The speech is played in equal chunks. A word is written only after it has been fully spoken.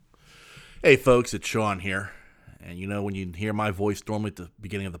Hey folks, it's Sean here. And you know, when you hear my voice normally at the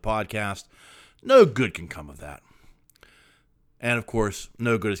beginning of the podcast, no good can come of that. And of course,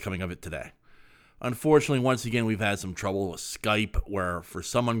 no good is coming of it today. Unfortunately, once again, we've had some trouble with Skype where for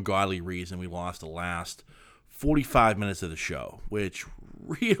some ungodly reason we lost the last 45 minutes of the show, which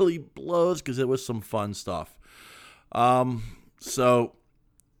really blows because it was some fun stuff. So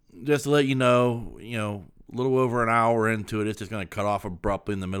just to let you know, a little over an hour into it, it's just going to cut off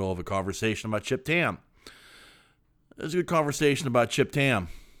abruptly in the middle of a conversation about chipped ham. It was a good conversation about chipped ham.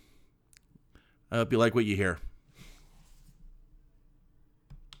 I hope you like what you hear.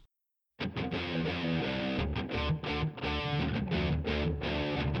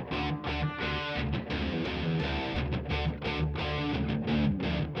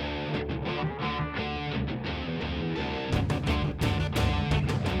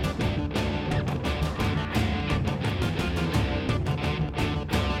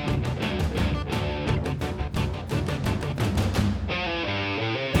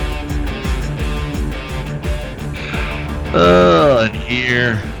 And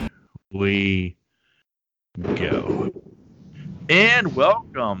here we go. And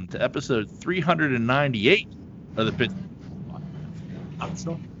welcome to episode 398 of the Pittsburgh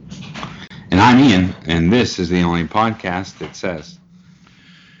Podcast. And I'm Ian, and this is the only podcast that says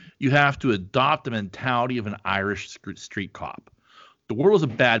you have to adopt the mentality of an Irish street cop. The world is a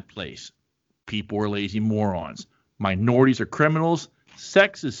bad place. People are lazy morons. Minorities are criminals.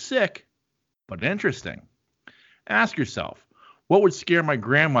 Sex is sick, but interesting. Ask yourself, what would scare my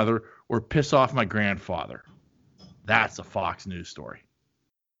grandmother or piss off my grandfather? That's a Fox News story.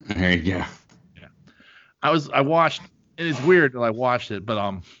 There you go. Yeah. I watched, and it's weird that I watched it,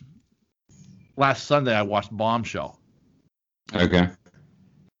 but last Sunday I watched Bombshell. Okay.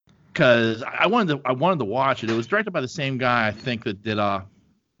 Because I wanted to watch it. It was directed by the same guy I think that did the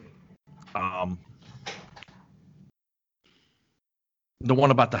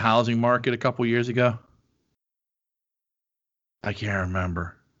one about the housing market a couple years ago. I can't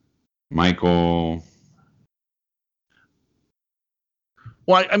remember. Michael.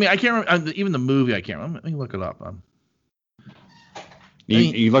 Well, I mean, I can't remember. Even the movie, I can't remember. Let me look it up.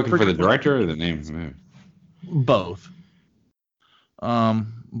 You looking for the director or the name of the movie? Both.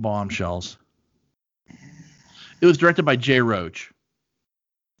 Bombshells. It was directed by Jay Roach.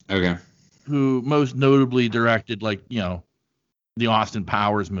 Okay. Who most notably directed, the Austin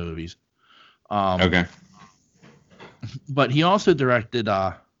Powers movies. Okay. But he also directed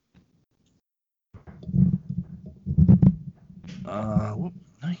no,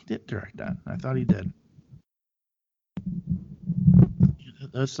 he did direct that. I thought he did.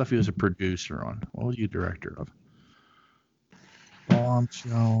 That stuff he was a producer on. What was he a director of?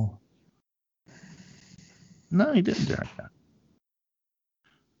 Bombshell. No, he didn't direct that.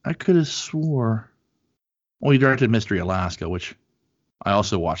 I could have swore. Well, he directed Mystery Alaska, which I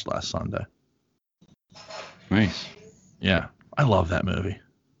also watched last Sunday. Nice. Yeah, I love that movie.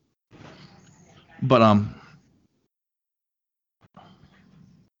 But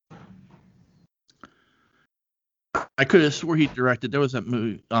I could have swore he directed. There was that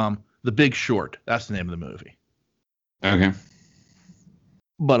movie, The Big Short. That's the name of the movie. Okay.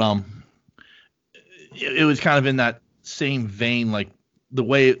 But it was kind of in that same vein, like the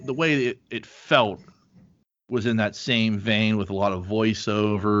way it felt was in that same vein with a lot of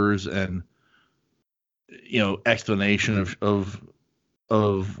voiceovers and explanation of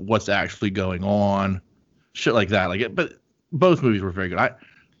what's actually going on, shit like that. But both movies were very good.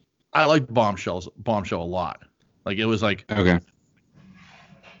 I liked Bombshell a lot. Like it was like okay.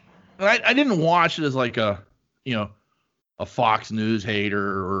 I didn't watch it as like a Fox News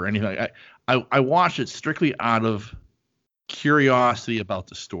hater or anything. I watched it strictly out of curiosity about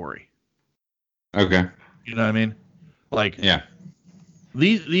the story. Okay. You know what I mean? Like yeah.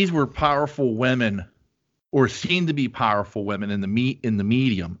 These were powerful women, or seemed to be powerful women in the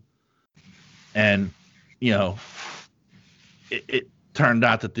medium, and it turned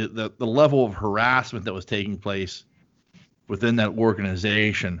out that the level of harassment that was taking place within that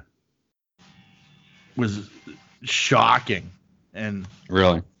organization was shocking, and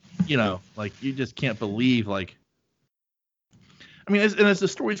really, you just can't believe, I mean, as the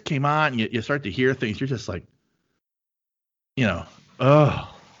stories came on, and you start to hear things, you're just like,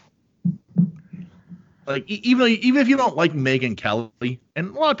 oh. Like even if you don't like Megyn Kelly,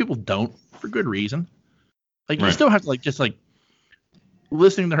 and a lot of people don't for good reason, right. You still have to just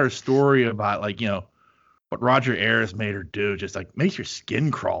listening to her story about what Roger Ayers made her do, just makes your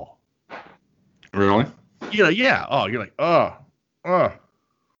skin crawl. Really? Yeah. Oh, you're like, oh.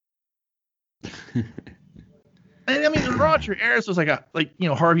 And I mean, Roger Ayers was like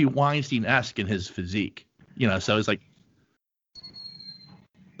Harvey Weinstein-esque in his physique, so it's like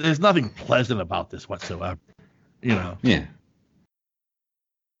there's nothing pleasant about this whatsoever, Yeah.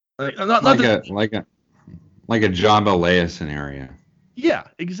 like like a John Bollea scenario. Yeah,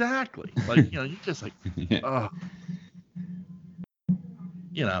 exactly. Like, you just like,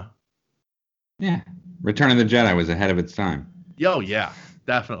 Yeah. Yeah. Return of the Jedi was ahead of its time. Oh yeah,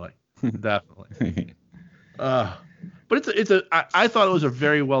 definitely. But I thought it was a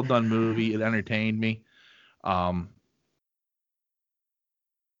very well done movie. It entertained me.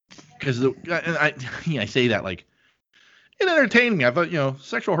 Because I say that like it entertained me. I thought,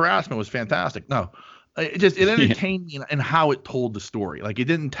 sexual harassment was fantastic. No, it entertained me in how it told the story. Like it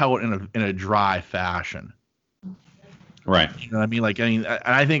didn't tell it in a dry fashion. Right. You know what I mean? Like,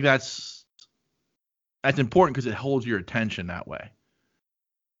 I think that's important because it holds your attention that way.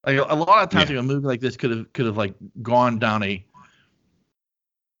 Like a lot of times, like a movie like this could have like gone down a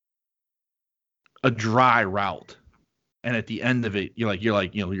dry route, and at the end of it, you're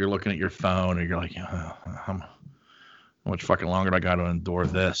looking at your phone, or you're like, how much fucking longer do I got to endure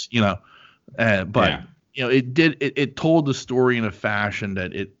this? But it told the story in a fashion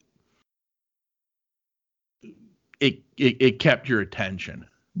that it kept your attention.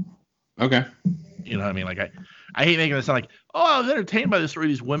 Okay. You know what I mean? Like I hate making it sound like, oh, I was entertained by the story of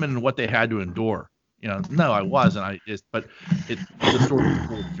these women and what they had to endure. No, I wasn't. But the story was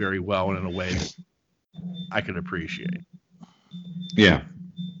told very well and in a way that I could appreciate. Yeah,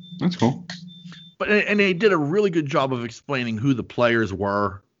 that's cool. But and they did a really good job of explaining who the players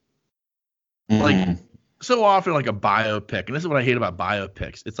were. Mm-hmm. Like so often, like a biopic, and this is what I hate about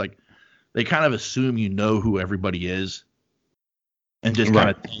biopics. It's like they kind of assume you know who everybody is, and just kind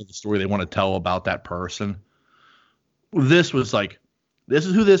of tell the story they want to tell about that person. This was like, this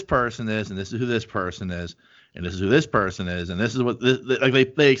is who this person is, and this is who this person is, and this is who this person is, and this is what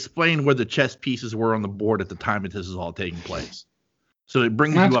like they explained where the chess pieces were on the board at the time that this is all taking place. So it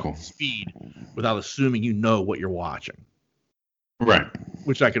brings you up to speed without assuming you know what you're watching. Right.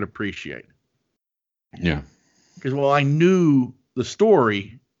 Which I could appreciate. Yeah. Because while I knew the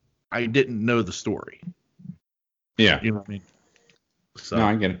story, I didn't know the story. Yeah. You know what I mean? So, no,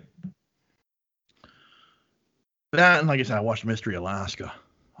 I get it. That, and like I said, I watched Mystery Alaska.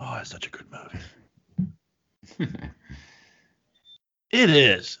 Oh, it's such a good movie. It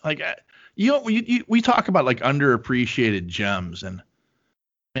is. Like, we talk about like underappreciated gems, and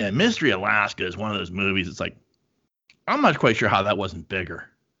man, Mystery Alaska is one of those movies. It's like, I'm not quite sure how that wasn't bigger.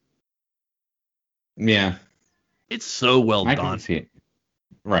 Yeah. It's so well done. I can see it.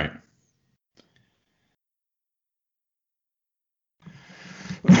 Right.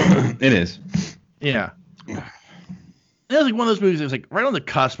 It is. Yeah. It was like one of those movies that was like right on the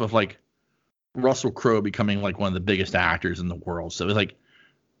cusp of like Russell Crowe becoming like one of the biggest actors in the world. So it was like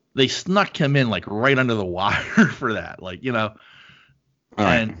they snuck him in like right under the wire for that. Like,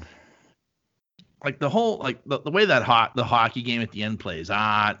 and like the whole, like the way that the hockey game at the end plays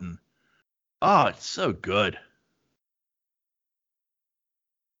out, and it's so good.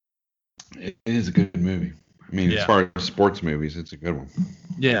 It is a good movie. I mean, as far as sports movies, it's a good one.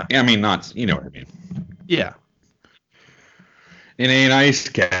 Yeah. I mean, not, you know what I mean. Yeah. It ain't ice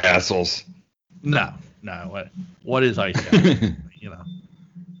castles. No. What is ice castle?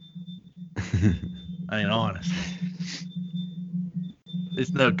 I mean, honestly.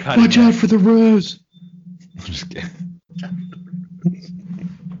 There's no cutting. Watch out for the rose. I'm just kidding.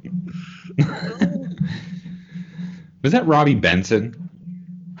 Was that Robbie Benson?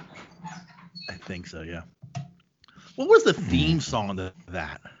 I think so, yeah. What was the theme song to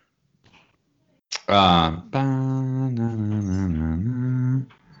that? I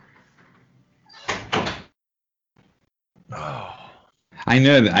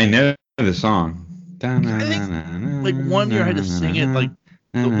know the song. I think, like, one year I had to sing it, like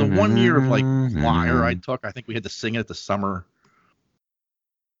the 1 year of like choir I took. I think we had to sing it at the summer.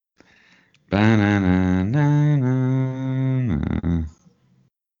 I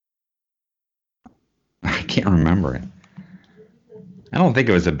can't remember it. I don't think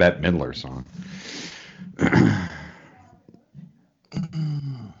it was a Bette Midler song.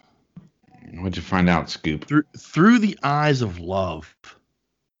 What'd you find out, Scoop? Through the Eyes of Love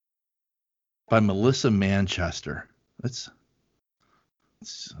by Melissa Manchester. Let's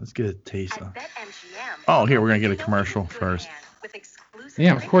get a taste of. Oh, here, we're going to get a commercial first.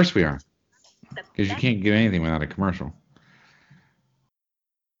 Yeah, of course we are. Because you can't get anything without a commercial.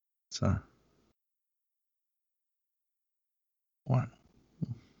 So, what?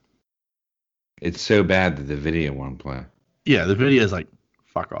 It's so bad that the video won't play. Yeah, the video is like,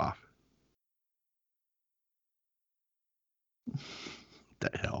 fuck off.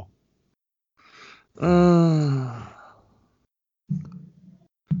 the hell?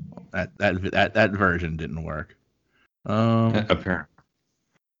 That version didn't work. Apparently.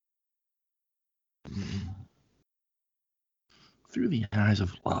 Through the Eyes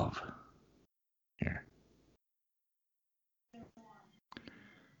of Love. Here.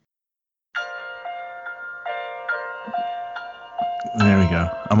 There we go.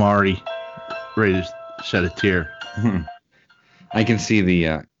 I'm already ready to shed a tear. I can see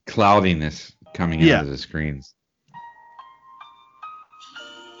the cloudiness coming out of the screens.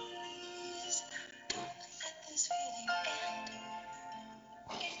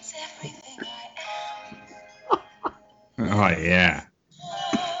 Oh yeah.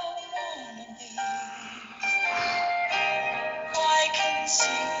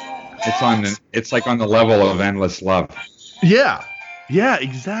 It's like on the level of Endless Love. Yeah. Yeah,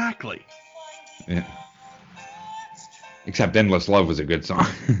 exactly. Yeah. Except Endless Love was a good song.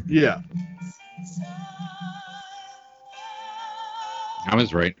 Yeah. I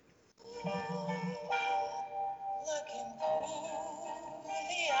was right.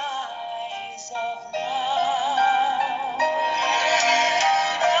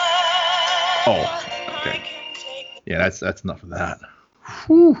 Oh, okay. Yeah, that's enough of that.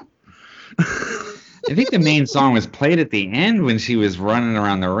 Whew. I think the main song was played at the end when she was running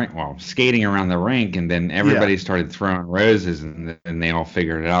around the rink, well, skating around the rink, and then everybody started throwing roses, and then they all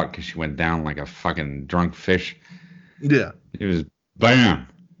figured it out because she went down like a fucking drunk fish. Yeah. It was bam.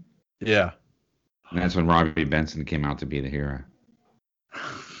 Yeah. And that's when Robbie Benson came out to be the hero.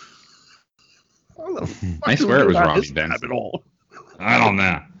 I swear it was Robbie Benson. I don't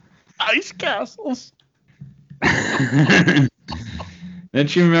know. Ice castles.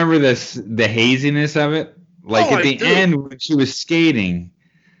 Don't you remember the haziness of it? Like at the end when she was skating,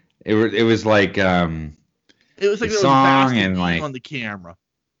 it was like it was like the song and like on the camera.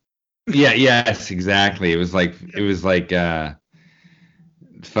 Yeah, yes, exactly. It was like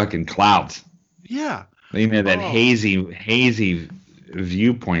fucking clouds. Yeah. You know that hazy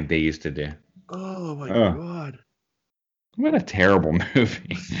viewpoint they used to do. Oh my god. What a terrible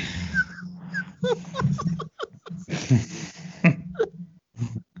movie.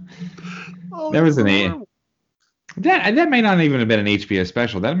 That was that may not even have been an HBO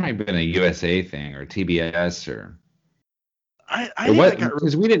special. That might have been a USA thing or TBS or.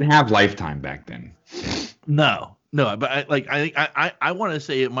 Because we didn't have Lifetime back then. No, but I want to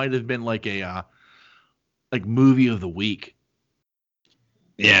say it might have been like a like movie of the week.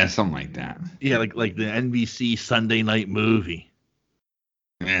 Yeah, something like that. Yeah, like the NBC Sunday night movie.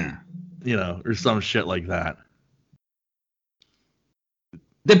 Yeah. You know, or some shit like that.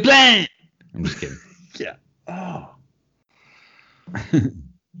 The plan. I'm just kidding. Yeah. Oh.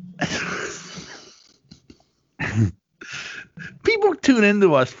 People tune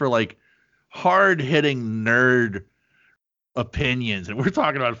into us for like hard-hitting nerd opinions, and we're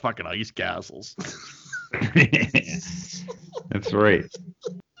talking about fucking ice castles. That's right.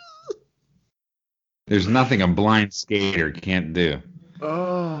 There's nothing a blind skater can't do.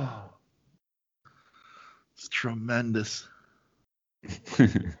 Oh. It's tremendous.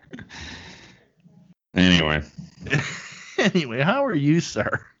 Anyway, how are you,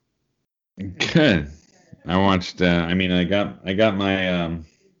 sir? Good. I watched. I got my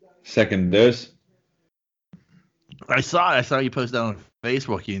second dose. I saw you post that on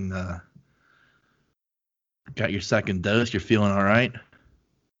Facebook. You got your second dose. You're feeling all right?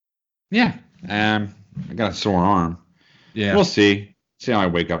 Yeah. I got a sore arm. Yeah. We'll see. See how I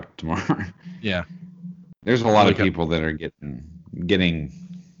wake up tomorrow. Yeah. There's a lot of people that are getting.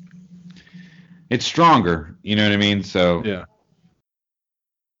 It's stronger. You know what I mean? So. Yeah.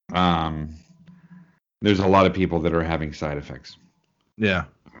 There's a lot of people that are having side effects. Yeah.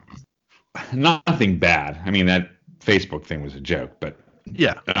 Nothing bad. I mean, that Facebook thing was a joke, but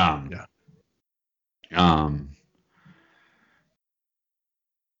yeah. So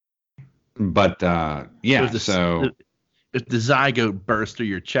if the zygote bursts through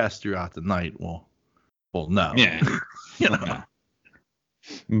your chest throughout the night, well, no. Yeah. You know. No.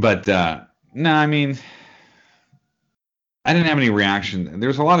 But no, I mean, I didn't have any reaction.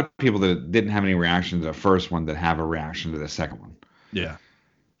 There's a lot of people that didn't have any reaction to the first one that have a reaction to the second one. Yeah.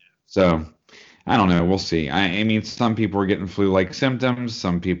 So I don't know. We'll see. I mean, some people are getting flu-like symptoms.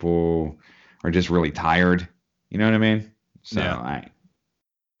 Some people are just really tired. You know what I mean? So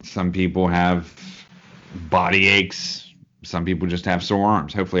some people have body aches. Some people just have sore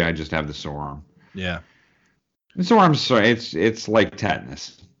arms. Hopefully, I just have the sore arm. Yeah. And sore arms, it's like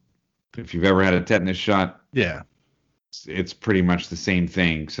tetanus. If you've ever had a tetanus shot, yeah, it's pretty much the same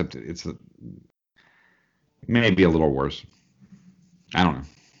thing, except it's maybe a little worse. I don't know.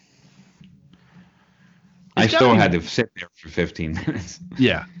 I It's still gotta had be. to sit there for 15 minutes.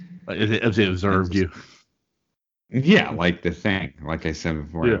 Yeah, as it observed you. Yeah, like the thing, like I said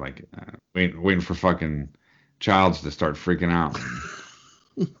before, Yeah. like waiting for fucking Childs to start freaking out.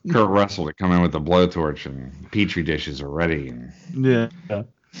 Kurt Russell to come in with a blowtorch and petri dishes are ready, and Yeah.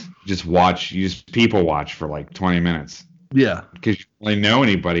 just watch. You just people watch for like 20 minutes Yeah. because you don't really know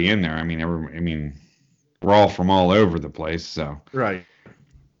anybody in there. I mean, we're all from all over the place, so Right.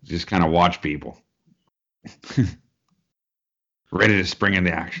 just kind of watch people, ready to spring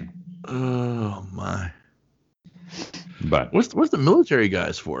into action. Oh my. But What's the military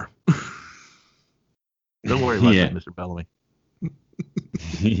guys for? Don't worry about that, Mr. Bellamy.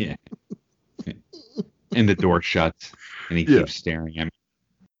 Yeah. And the door shuts, and he keeps staring at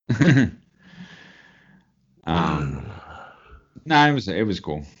me. No, it was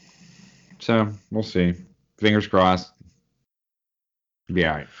cool. So we'll see. Fingers crossed. Be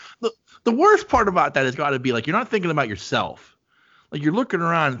all right. The worst part about that has got to be like you're not thinking about yourself. Like you're looking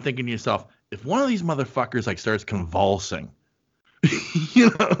around and thinking to yourself, if one of these motherfuckers like starts convulsing,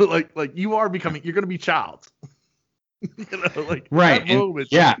 you know, like you're going to be Childs. You know, like right. that moment.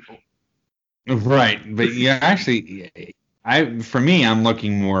 Yeah. Right, but yeah, actually, for me, I'm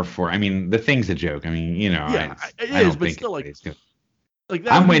looking more for. I mean, the thing's a joke. I mean, you know, Yeah, I don't think still it's good. like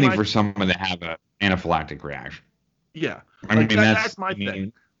I'm waiting for someone to have an anaphylactic reaction. Yeah, I like mean that's my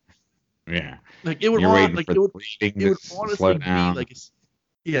thing. Yeah, like it would honestly be like it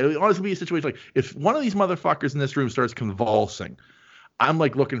would honestly be a situation like if one of these motherfuckers in this room starts convulsing, I'm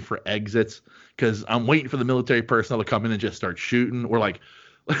like looking for exits because I'm waiting for the military personnel to come in and just start shooting, or like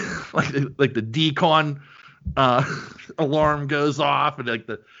like the decon alarm goes off and like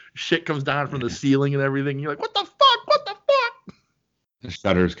the shit comes down from the ceiling and everything. And you're like, what the fuck? What the fuck? The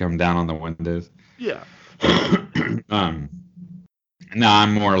shutters come down on the windows. Yeah. No,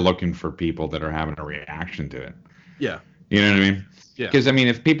 I'm more looking for people that are having a reaction to it. Yeah. You know what I mean? Yeah. Because I mean,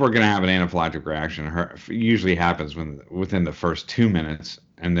 if people are going to have an anaphylactic reaction, it usually happens within the first 2 minutes,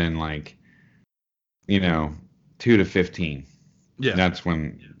 and then like, 2 to 15. Yeah. That's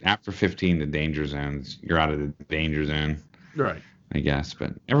when after 15 the danger zones. You're out of the danger zone. Right. I guess,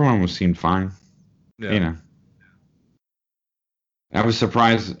 but everyone seemed fine. Yeah. I was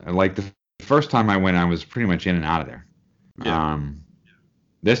surprised. Like the first time I went, I was pretty much in and out of there. Yeah.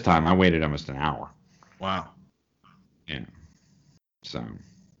 This time I waited almost an hour. Wow. Yeah. So,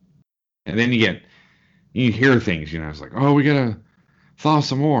 and then you hear things, it's like, oh, we gotta thaw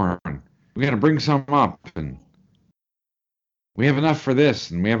some more, and we gotta bring some up, and we have enough for this,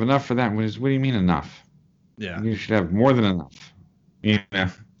 and we have enough for that. What do you mean enough? Yeah. You should have more than enough. Like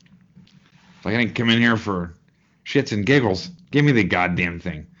I didn't come in here for shits and giggles. Give me the goddamn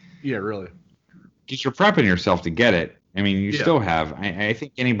thing. Yeah, really. Because you're prepping yourself to get it. I mean, you still have. I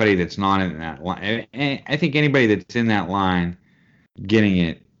think anybody that's not in that line. I think anybody that's in that line getting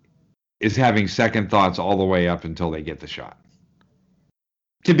it is having second thoughts all the way up until they get the shot.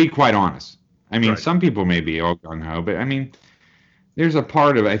 To be quite honest, I mean, some people may be all gung ho, but I mean, there's a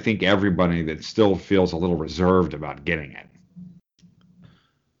part of I think everybody that still feels a little reserved about getting it.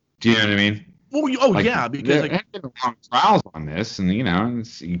 Do you know what I mean? Well, yeah, because there have been long trials on this, and you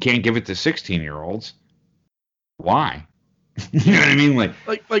can't give it to 16-year-olds. Why? You know what I mean? Like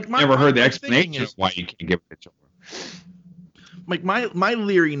never heard the explanation of why you can't give it to children. Like my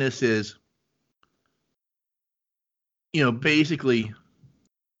leeriness is, basically,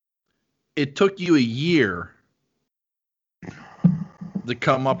 it took you a year to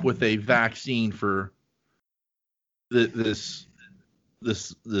come up with a vaccine for this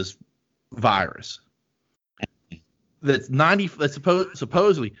virus that's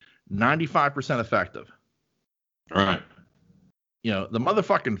supposedly 95% effective. Right. The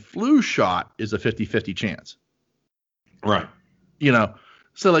motherfucking flu shot is a 50-50 chance. Right.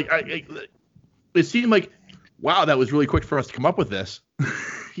 So like it seemed like, wow, that was really quick for us to come up with this.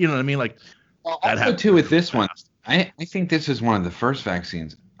 You know what I mean? Like, also too with this one, I think this is one of the first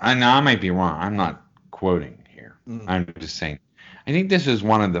vaccines. I might be wrong. I'm not quoting here. I'm just saying. I think this is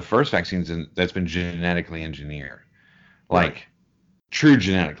one of the first vaccines that's been genetically engineered, like true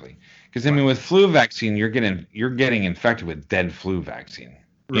genetically. Because I mean, with flu vaccine, you're getting infected with dead flu vaccine.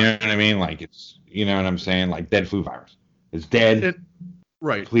 You know what I mean? Like it's, you know what I'm saying? Like dead flu virus. It's dead.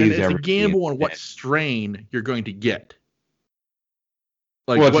 Right. Please, and it's a gamble on what strain you're going to get.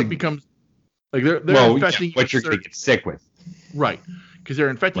 Like what becomes like they're infecting what you're going to get sick with. Right. Because they're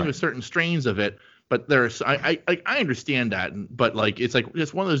infecting with certain strains of it. But there's I understand that, but like it's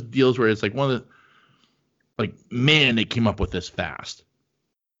one of those deals where it's like one of the like, man, they came up with this fast.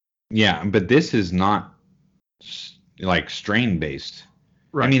 Yeah, but this is not. like strain based.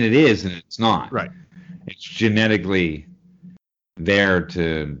 Right. I mean, it is and it's not. Right. It's genetically there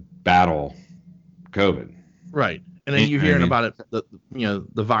to battle COVID. Right. And then You you're know what I hearing mean? about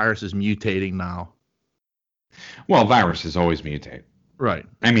it. The virus is mutating now. Well, viruses always mutate. Right.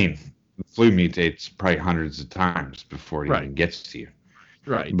 I mean, the flu mutates probably hundreds of times before it Right. even gets to you.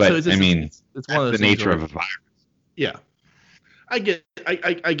 Right. So But I mean, it's one of that's those the things nature where, of a virus. yeah, I get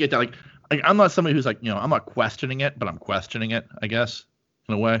that. Like I'm not somebody who's like, I'm not questioning it, but I'm questioning it, I guess,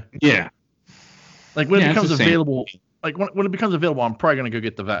 in a way. Yeah. Like when it Yeah, it's becomes the same. available, like when it becomes available, I'm probably gonna go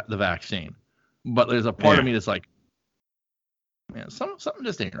get the vaccine. But there's a part of me that's like, man, something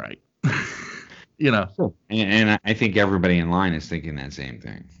just ain't right. And I think everybody in line is thinking that same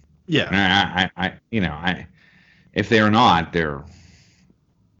thing. Yeah. And if they're not,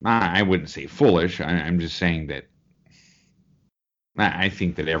 I wouldn't say foolish. I'm just saying that I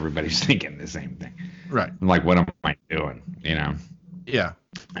think that everybody's thinking the same thing. Right. Like, what am I doing? Yeah.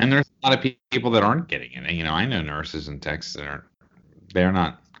 And there's a lot of people that aren't getting it. I know nurses and techs that they're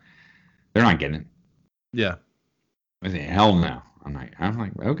not getting it. Yeah. I say, hell no. I'm like,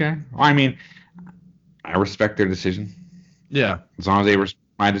 okay. Well, I mean, I respect their decision. Yeah. As long as they respect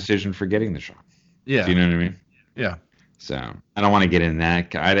my decision for getting the shot. Yeah. Do you know what I mean? Yeah. So I don't want to get in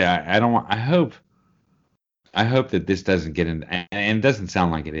that. I don't want. I hope that this doesn't get in, and it doesn't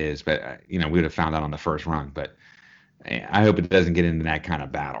sound like it is, but we would have found out on the first run. But I hope it doesn't get into that kind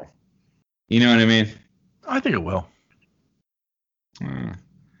of battle. You know what I mean? I think it will.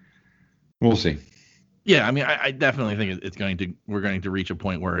 We'll see. Yeah, I mean, I definitely think we're going to reach a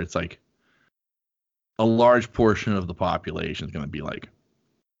point where it's like a large portion of the population is going to be like,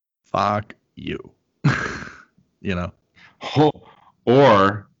 fuck you.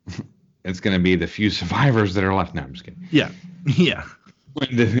 Or it's going to be the few survivors that are left. No, I'm just kidding. Yeah. Yeah.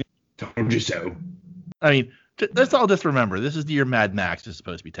 Told you so. I mean, let's all just remember, this is the year Mad Max is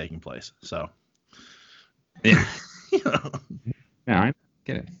supposed to be taking place. So, yeah. Yeah, I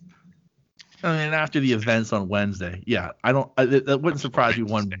get it. I mean, after the events on Wednesday, yeah, that wouldn't surprise me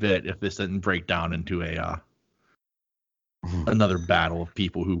one bit if this didn't break down into another battle of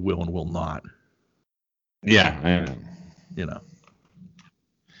people who will and will not. Yeah, I know.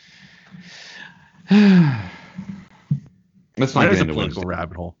 Let's not get into a political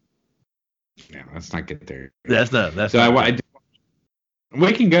rabbit hole. Yeah, let's not get there. That's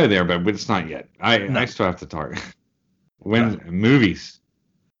we can go there, but it's not yet. I still have to talk. Movies.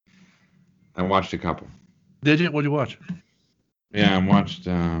 I watched a couple. Did you? What'd you watch? Yeah, I watched.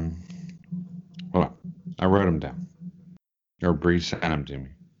 Hold on. I wrote them down. Or Bree sent them to me,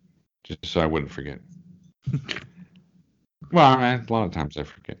 just so I wouldn't forget. Well, a lot of times I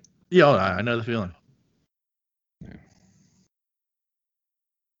forget. Yeah, I know the feeling. Yeah.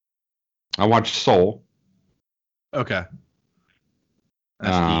 I watched Soul. Okay.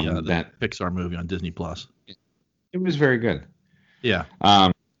 That's that Pixar movie on Disney Plus. It was very good. Yeah.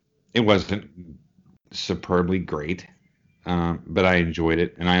 It wasn't superbly great, but I enjoyed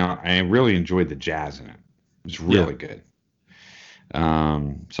it, and I really enjoyed the jazz in it. It was really good.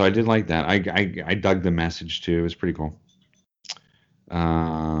 So I did like that. I dug the message too. It was pretty cool.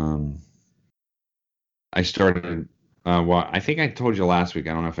 I started. Well, I think I told you last week.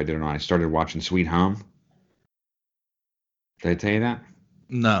 I don't know if I did or not. I started watching Sweet Home. Did I tell you that?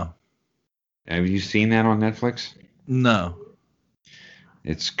 No. Have you seen that on Netflix? No.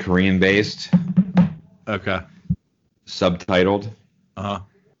 It's Korean based. Okay. Subtitled. Uh-huh.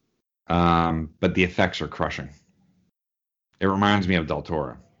 But the effects are crushing. It reminds me of Del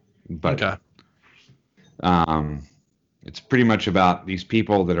Toro. But okay. It's pretty much about these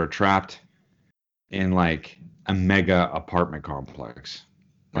people that are trapped in like a mega apartment complex.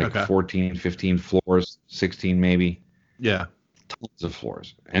 Like 14, 15 floors, 16 maybe. Yeah. Tons of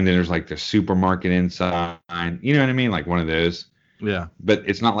floors. And then there's like the supermarket inside. You know what I mean? Like one of those. Yeah. But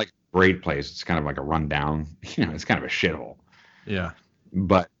it's not like a great place. It's kind of like a rundown. It's kind of a shithole. Yeah.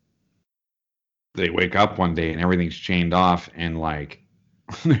 But they wake up one day and everything's chained off, and like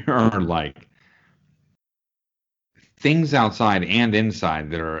there are like things outside and inside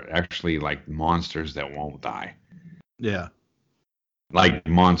that are actually like monsters that won't die. Yeah. Like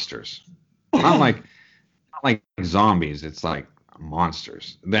monsters. Not like zombies. It's like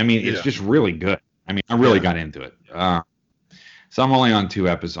monsters. I mean, it's just really good. I mean, I really got into it. So I'm only on 2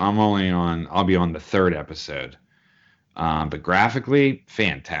 episodes. I'll be on the 3rd episode. But graphically,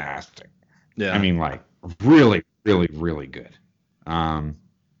 fantastic. Yeah. I mean, like really, really, really good. Yeah,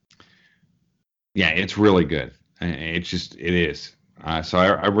 it's really good. It is. So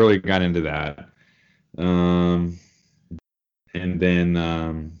I really got into that. And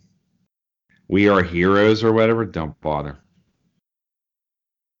then We Are Heroes or whatever, don't bother.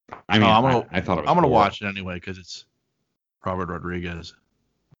 I mean, I thought it was I'm gonna horrible. watch it anyway because it's Robert Rodriguez.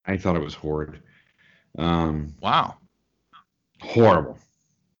 I thought it was horrid. Wow. Horrible.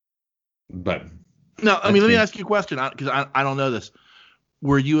 But No, I mean, let me ask you a question because I don't know this.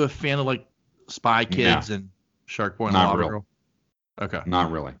 Were you a fan of like Spy Kids and Shark Boy and Lava Girl? Okay.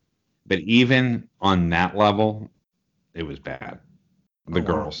 Not really. But even on that level, it was bad. The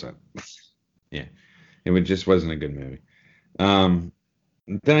girl said. Yeah. It just wasn't a good movie. Then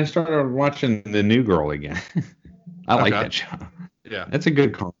I started watching The New Girl again. I like that show. Yeah. That's a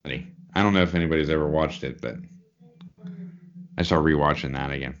good comedy. I don't know if anybody's ever watched it, but I started rewatching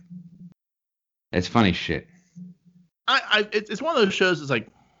that again. It's funny shit. It's one of those shows that's like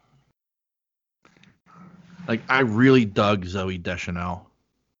I really dug Zooey Deschanel.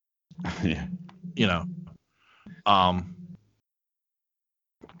 Yeah. You know.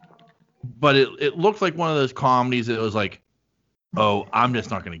 But it looked like one of those comedies that was like, oh, I'm just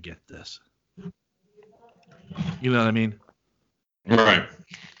not gonna get this. You know what I mean? Right.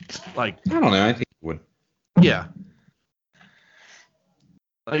 Like, I don't know. I think it would. Yeah.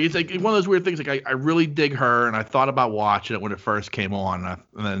 Like, it's like one of those weird things. Like I really dig her, and I thought about watching it when it first came on,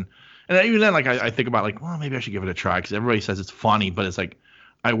 and even then, like I think about like, well, maybe I should give it a try because everybody says it's funny, but it's like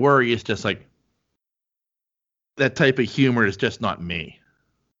I worry it's just like that type of humor is just not me.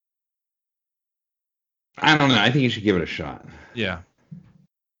 I don't know. I think you should give it a shot. Yeah.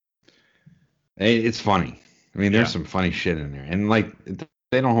 It's funny. I mean, there's some funny shit in there, and like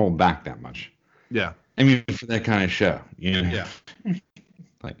they don't hold back that much. Yeah. I mean, for that kind of show, you know. Yeah.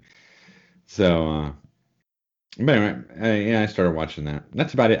 Like, so. But anyway, yeah, I started watching that.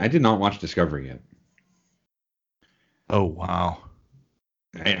 That's about it. I did not watch Discovery yet. Oh wow.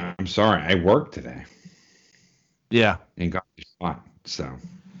 I'm sorry. I worked today. Yeah. And got a spot. So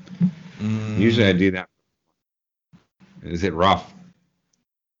usually I do that. Is it rough?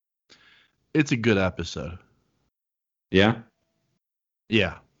 It's a good episode. Yeah.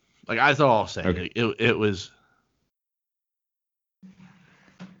 Yeah. Like that's all I'll say. Okay. It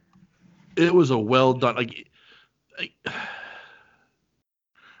was a well done. Like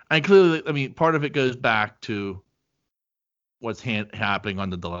I clearly, I mean, part of it goes back to what's happening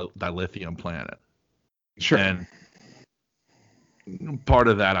on the dilithium planet. Sure. And part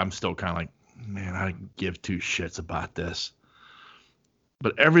of that, I'm still kind of like, man, I don't give two shits about this.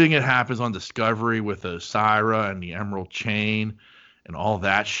 But everything that happens on Discovery with Osira and the Emerald Chain and all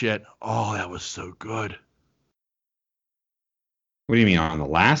that shit, oh, that was so good. What do you mean, on the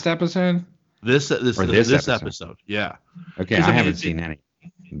last episode? This episode, yeah. Okay, I haven't seen any.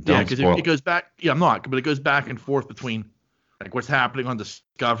 Yeah, because it goes back. Yeah, I'm not, but it goes back and forth between like what's happening on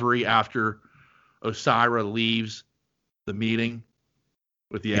Discovery after Osira leaves the meeting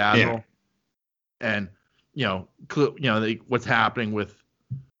with the Admiral, and what's happening with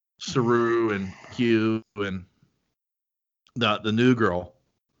Saru and Q and the new girl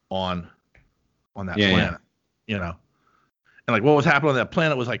on that planet, you know, and like what was happening on that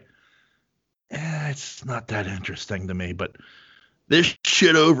planet was like, it's not that interesting to me, but this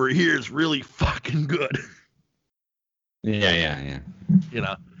shit over here is really fucking good. Yeah. You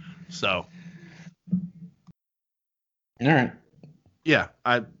know, so. All right. Yeah,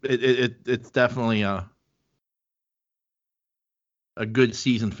 it's definitely a good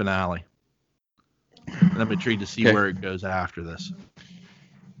season finale. And I'm intrigued to see where it goes after this.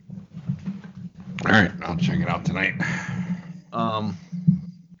 All right, I'll check it out tonight.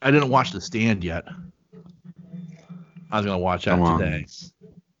 I didn't watch The Stand yet. I was gonna watch that today.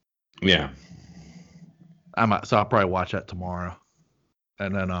 Yeah. So I'll probably watch that tomorrow.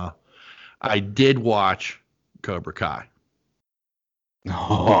 And then I did watch Cobra Kai.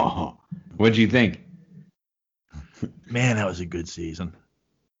 Oh, what'd you think? Man, that was a good season.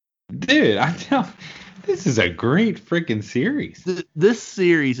 Dude, this is a great freaking series. This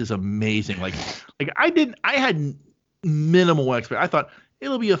series is amazing. Like I had minimal expectations. I thought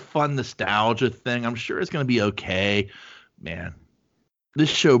it'll be a fun nostalgia thing. I'm sure it's going to be okay. Man, this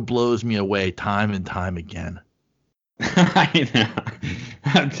show blows me away time and time again. I know.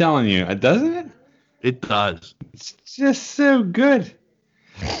 I'm telling you, doesn't it? It does. It's just so good.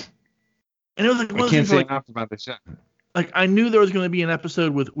 And it was like I can't say enough about the show. Like I knew there was going to be an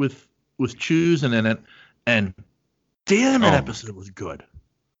episode with Choosing in it, and damn, that episode was good.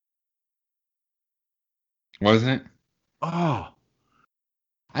 Wasn't it? Oh,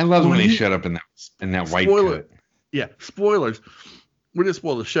 I love when he showed up in that white coat. Yeah, spoilers. We're gonna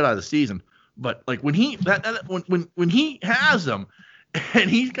spoil the shit out of the season, but like when he when he has them, and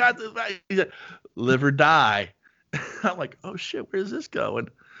he's got this, he's like, live or die. I'm like, oh shit, where's this going?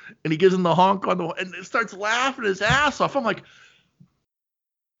 and he gives him the honk on the, and it starts laughing his ass off. I'm like,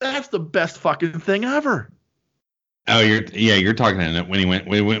 that's the best fucking thing ever. Oh, you're talking when he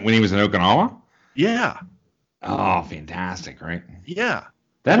was in Okinawa. Yeah. Oh, fantastic, right? Yeah.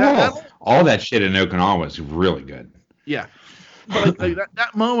 All that shit in Okinawa was really good. Yeah. But like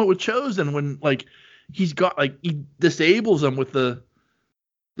that moment with Chosen when like he's got like he disables him with the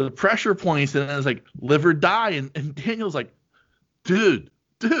pressure points and then it's like live or die and Daniel's like, dude.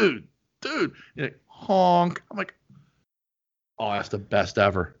 Like, honk. I'm like, oh, that's the best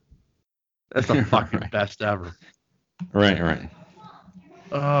ever. That's the fucking best ever. Right.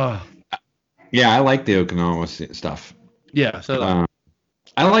 Oh. Yeah, I like the Okinawa stuff. Yeah, so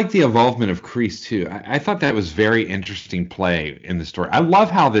I like the involvement of Kreese too. I thought that was very interesting play in the story. I love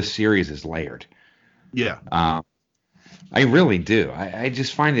how this series is layered. Yeah. I really do. I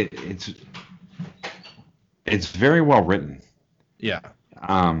just find it's very well written. Yeah.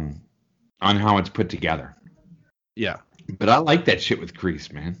 On how it's put together. Yeah. But I like that shit with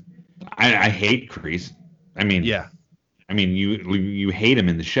Kreese, man. I hate Kreese. I mean, you hate him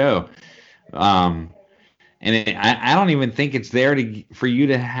in the show. And I don't even think it's there for you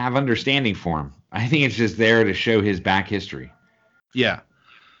to have understanding for him. I think it's just there to show his back history. Yeah.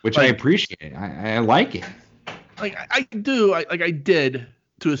 Which I appreciate. I like it. Like I do. I did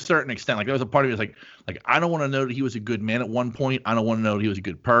to a certain extent. Like there was a part of me that's like I don't want to know that he was a good man at one point. I don't want to know that he was a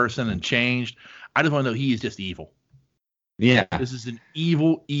good person and changed. I just want to know he is just evil. Yeah. This is an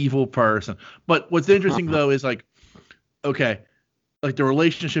evil person. But what's interesting though is like, okay, like the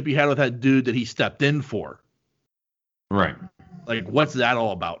relationship he had with that dude that he stepped in for. Right. Like, what's that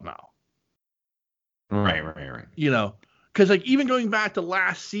all about now? Right. You know, because like even going back to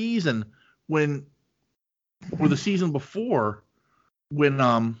last season or the season before,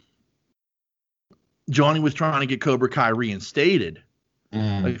 when Johnny was trying to get Cobra Kai reinstated,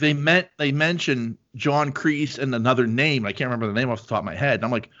 like they mentioned John Kreese and another name. I can't remember the name off the top of my head. And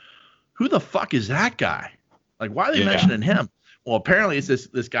I'm like, who the fuck is that guy? Like, why are they mentioning him? Well, apparently it's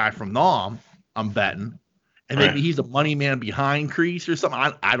this guy from Nam. I'm betting. And maybe he's the money man behind Kreese or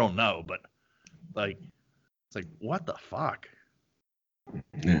something. I don't know, but like, it's like, what the fuck?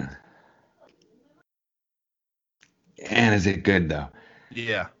 Yeah. And is it good though?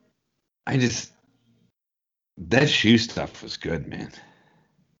 Yeah. That shoe stuff was good, man.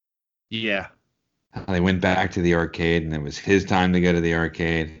 Yeah. They went back to the arcade and it was his time to go to the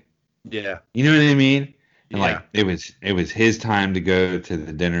arcade. Yeah. You know what I mean? And like it was his time to go to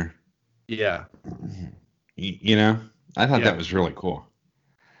the dinner. Yeah. You know? I thought that was really cool.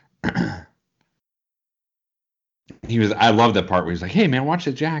 I love the part where he's like, "Hey man, watch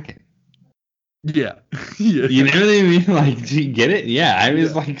the jacket." Yeah. Yeah. You know what I mean? Like, do you get it? Yeah. I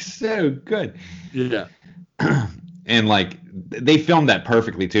was like so good. Yeah. And like they filmed that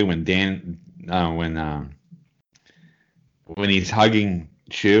perfectly too when when he's hugging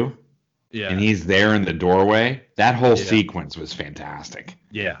Chew. Yeah. And he's there in the doorway. That whole sequence was fantastic.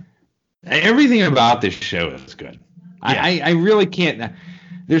 Yeah. Everything about this show is good. Yeah. I really can't.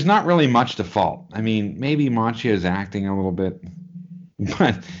 There's not really much to fault. I mean, maybe Machio's acting a little bit,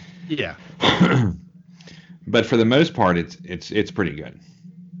 but yeah. But for the most part, it's pretty good.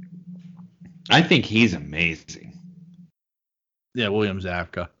 I think he's amazing. Yeah, William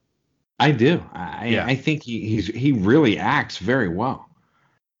Zabka. I do. I think he really acts very well.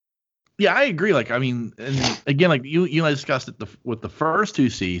 Yeah, I agree. Like, I mean, and again, like you and I discussed it with the first two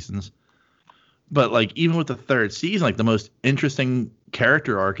seasons, but like even with the third season, like the most interesting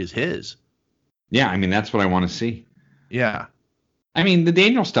character arc is his. Yeah, I mean that's what I want to see. Yeah. I mean the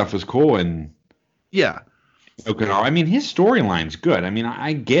Daniel stuff was cool and yeah. Okay, I mean his storyline's good. I mean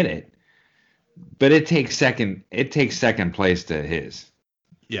I get it, but it takes second place to his.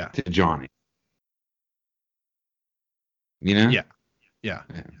 Yeah. To Johnny. You know? Yeah. Yeah.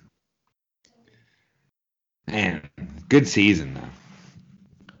 Man, good season though.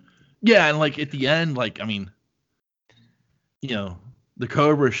 Yeah, and like at the end, like I mean, you know, the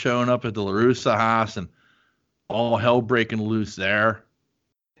Cobra's showing up at the LaRussa house and all hell breaking loose there.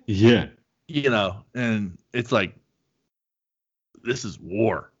 Yeah. You know, and it's like this is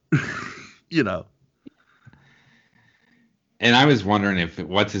war. You know. And I was wondering if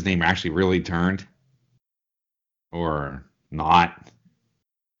what's his name actually really turned or not.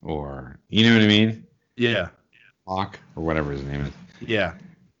 Or you know what I mean? Yeah. Hawk or whatever his name is. Yeah.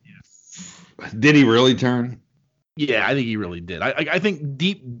 Did he really turn? Yeah, I think he really did. I think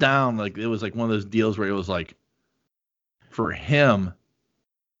deep down, like it was like one of those deals where it was like, for him,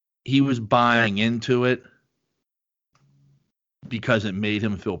 he was buying into it because it made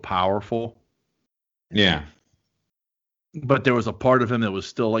him feel powerful. Yeah. but there was a part of him that was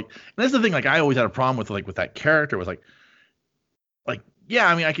still like, and that's the thing. Like I always had a problem with that character was like yeah,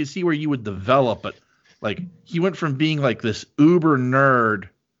 I mean I could see where you would develop, but like he went from being like this uber nerd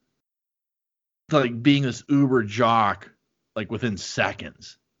to like being this uber jock like within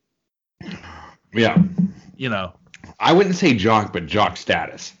seconds. Yeah. You know. I wouldn't say jock, but jock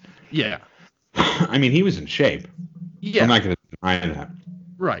status. Yeah. I mean, he was in shape. Yeah. I'm not going to deny that.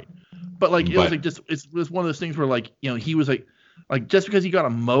 Right. But like it was like just it was one of those things where like, you know, he was like just because he got a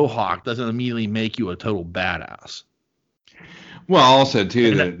mohawk doesn't immediately make you a total badass. Well, also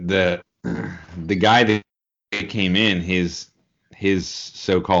too the guy that came in, his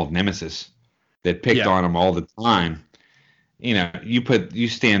so-called nemesis that picked on him all the time. You know, you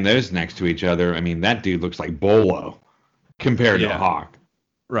stand those next to each other. I mean, that dude looks like Bolo compared to Hawk.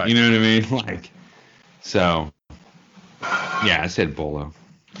 Right. You know what I mean? Like, so yeah, I said Bolo.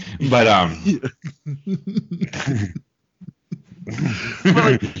 But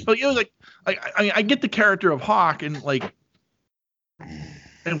but it was like I mean I get the character of Hawk and like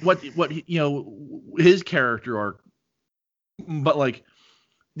and what you know his character arc, but like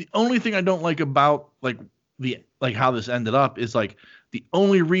the only thing I don't like about like how this ended up is like the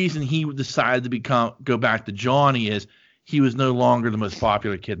only reason he decided to go back to Johnny is he was no longer the most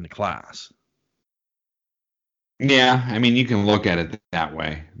popular kid in the class. Yeah, I mean, you can look at it that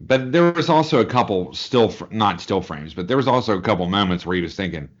way. But there was also a couple not still frames, but there was also a couple moments where he was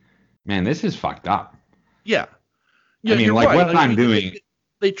thinking, man, this is fucked up. Yeah. I mean, like what I'm doing.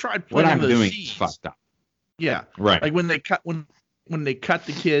 They tried what I'm doing seeds. is fucked up. Yeah. Right. Like when they cut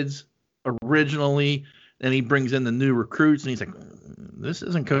the kids originally, and he brings in the new recruits, and he's like, this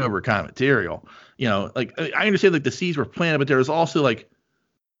isn't Cobra Kai material. You know, like I understand like the seeds were planted, but there was also like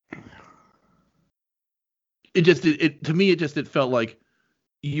to me it felt like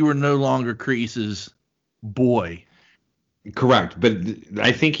you were no longer Kreese's boy. Correct, but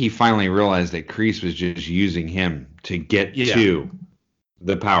I think he finally realized that Kreese was just using him to get to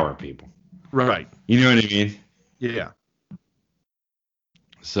the power people. Right. You know what I mean? Yeah.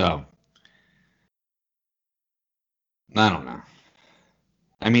 So, I don't know.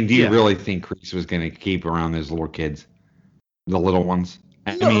 I mean, do you really think Kreese was going to keep around those little kids, the little ones?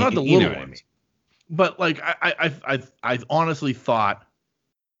 No, I mean, not the little ones. I mean. But like, I honestly thought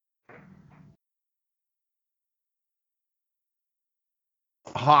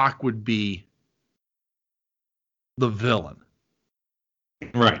Hawk would be the villain,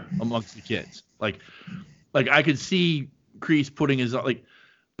 right, amongst the kids. Like I could see Kreese putting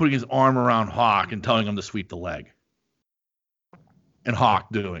his arm around Hawk and telling him to sweep the leg, and Hawk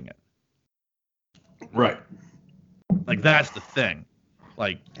doing it. Right. Like that's the thing.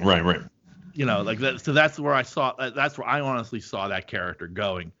 Like right. You know, like that. So that's where I honestly saw that character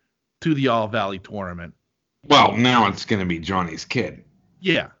going to the All Valley tournament. Well, now it's going to be Johnny's kid.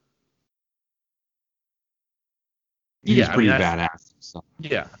 Yeah. He's pretty badass. So.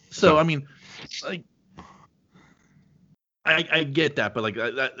 Yeah. So I mean, like, I get that, but like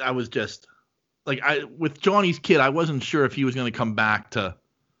I was just like with Johnny's kid, I wasn't sure if he was going to come back to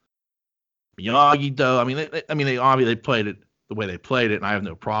Miyagi-Do. I mean, they obviously played it the way they played it, and I have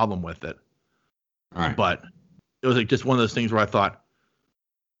no problem with it. All right. But it was like just one of those things where I thought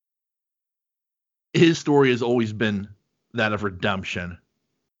his story has always been that of redemption,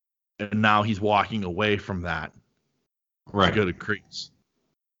 and now he's walking away from that. Right. To go to Kreese.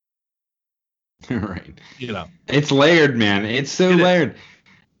 Right. You know. It's layered, man. It's so layered.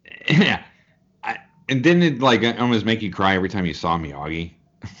 Yeah. And didn't it like almost make you cry every time you saw Miyagi?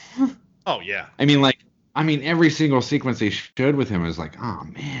 Oh yeah. I mean, every single sequence they showed with him was like, oh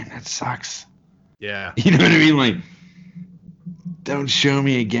man, that sucks. Yeah. You know what I mean? Like, don't show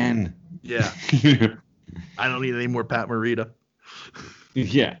me again. Yeah. I don't need any more Pat Morita.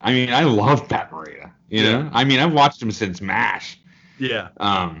 Yeah. I mean, I love Pat Morita. You know? I mean, I've watched him since MASH. Yeah.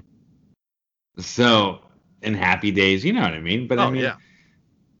 So, in Happy Days, you know what I mean? But I mean,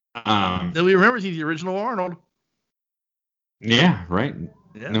 nobody remembers he's the original Arnold. Yeah, right.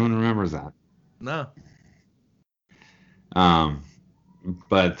 Yeah. No one remembers that. No.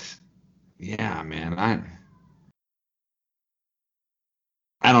 But yeah, man,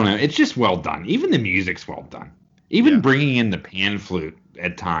 I don't know. It's just well done. Even the music's well done. Even bringing in the pan flute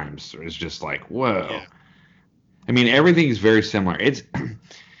at times is just like, whoa. Yeah. I mean, everything's very similar. It's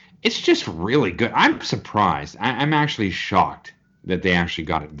just really good. I'm surprised. I'm actually shocked that they actually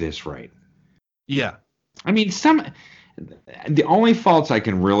got it this right. Yeah. I mean, the only faults I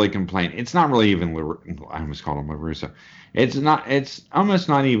can really complain, it's not really even, I almost called him LaRusso. It's almost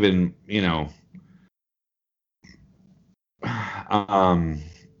not even, you know,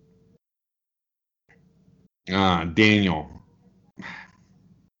 Daniel,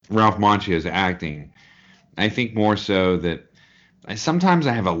 Ralph Macchio's acting. I think more so that sometimes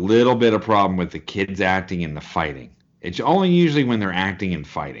I have a little bit of problem with the kids acting and the fighting. It's only usually when they're acting and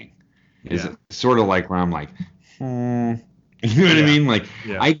fighting. Is Yeah. sort of like where I'm like, you know what I Yeah. mean? Like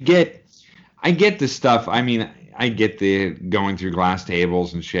Yeah. I get the stuff. I mean, I get the going through glass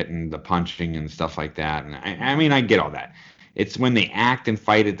tables and shit and the punching and stuff like that. And I mean, I get all that. It's when they act and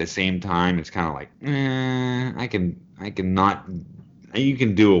fight at the same time. It's kind of like, I can not. You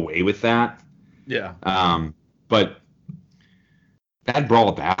can do away with that. Yeah. But that brawl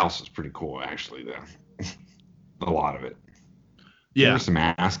at the house is pretty cool, actually. Though a lot of it. There Yeah. was some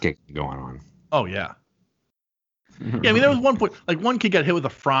ass kicking going on. Oh yeah. Yeah, I mean, there was one point, like one kid got hit with a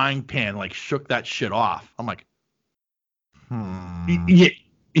frying pan, like shook that shit off. I'm like,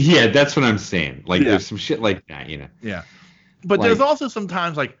 Yeah, that's what I'm saying. Like, Yeah. there's some shit like that, you know. Yeah. But Like- there's also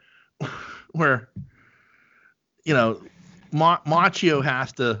sometimes like where, you know, Machio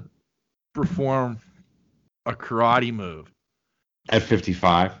has to perform a karate move. At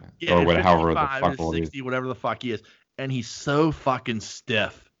 55 Yeah, or at what, however the 55 fuck or old he is. 60, whatever the fuck he is, and he's so fucking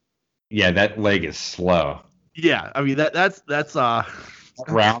stiff. Yeah, that leg is slow. Yeah, I mean that's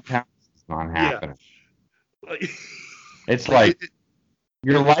Roundhouse is not happening. like, It's like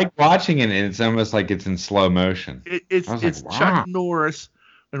you're like watching it, and it's almost like it's in slow motion. it's I was like, it's wow. Chuck Norris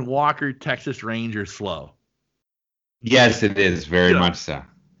and Walker Texas Ranger slow. Yes, it is very Yeah. much so.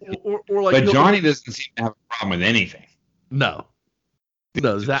 Or like But Johnny doesn't seem to have a problem with anything. no,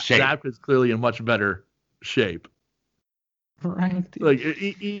 Shape. Zap is clearly in much better shape. Right. Like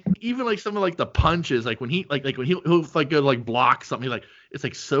even like some of like the punches, like when he like when he'll like go to like block something, like it's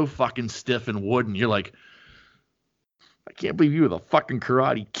like so fucking stiff and wooden. You're like, I can't believe you were the fucking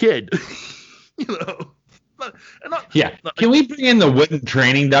karate kid. You know. Yeah. Can we bring in the wooden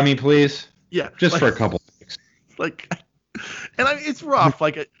training dummy, please? Yeah. Just like, for a couple weeks. Like, and I mean, it's rough.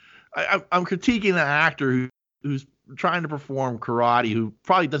 Like, I'm critiquing an actor who's trying to perform karate, who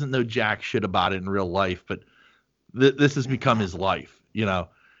probably doesn't know jack shit about it in real life, but this has become his life, you know.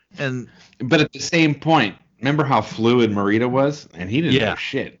 And but at the same point, remember how fluid Morita was, and he didn't know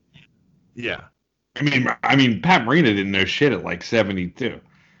shit. Yeah. I mean, Pat Morita didn't know shit at like 72.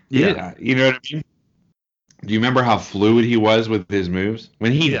 Yeah. You know what I mean? Do you remember how fluid he was with his moves?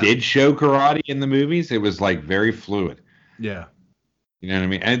 When he did show karate in the movies, it was like very fluid. Yeah. You know what I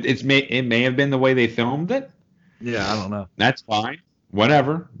mean? And it may have been the way they filmed it. Yeah, I don't know. That's fine.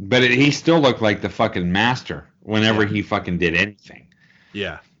 Whatever. But he still looked like the fucking master whenever he fucking did anything.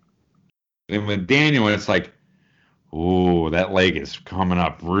 Yeah. And with Daniel, it's like, ooh, that leg is coming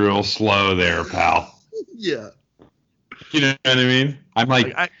up real slow there, pal. Yeah. You know what I mean? I'm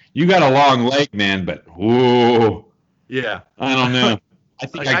like, you got a long leg, man, but ooh. Yeah. I don't know. I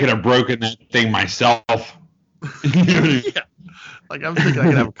think I could have broken that thing myself. You know what I mean? Yeah. Like, I'm thinking I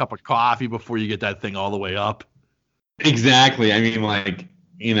could have a cup of coffee before you get that thing all the way up. Exactly. I mean, like,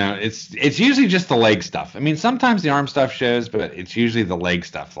 you know, it's usually just the leg stuff. I mean, sometimes the arm stuff shows, but it's usually the leg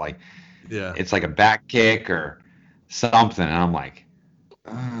stuff. Like, yeah, it's like a back kick or something, and I'm like,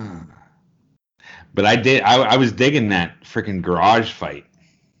 ugh. But I was digging that freaking garage fight.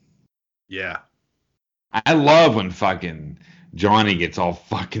 Yeah. I love when fucking Johnny gets all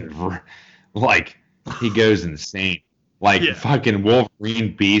fucking like he goes insane, like fucking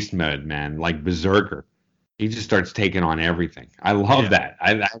Wolverine beast mode, man, like Berserker. He just starts taking on everything. I love that.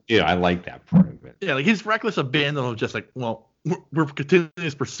 I like that part of it. Yeah, like his reckless abandon of just like, well, we're continuing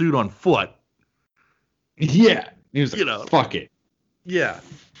this pursuit on foot. Yeah, he was like, fuck it. Yeah.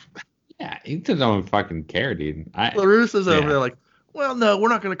 Yeah, he doesn't fucking care, dude. LaRusso's over there like, well, no, we're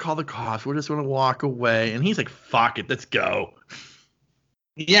not going to call the cops. We're just going to walk away. And he's like, fuck it, let's go.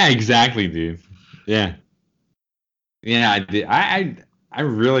 Yeah, exactly, dude. Yeah. Yeah, I did. I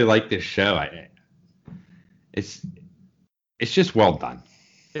really like this show. It's just well done.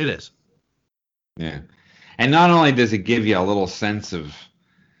 It is. Yeah. And not only does it give you a little sense of,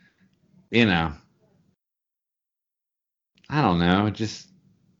 you know, I don't know, it just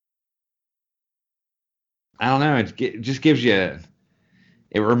gives you,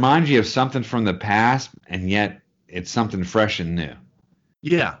 it reminds you of something from the past, and yet it's something fresh and new.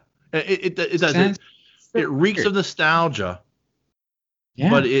 Yeah. It reeks of nostalgia. Yeah.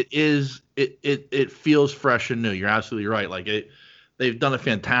 But it feels fresh and new. You're absolutely right. Like they've done a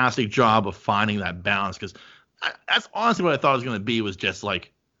fantastic job of finding that balance, because that's honestly what I thought it was going to be, was just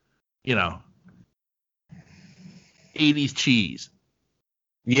like, you know, 80s cheese.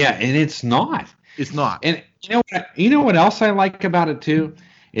 Yeah, and it's not. It's not. And you know what else I like about it too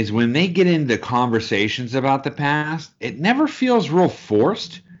is when they get into conversations about the past, it never feels real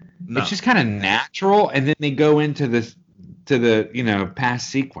forced. It's No. just kind of natural, and then they go into this to the past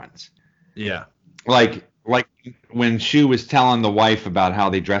sequence. Yeah. Like when Shu was telling the wife about how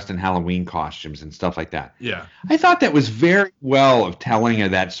they dressed in Halloween costumes and stuff like that. Yeah. I thought that was very well of telling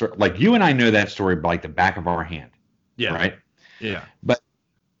of that story. Like you and I know that story like the back of our hand. Yeah. Right? Yeah. But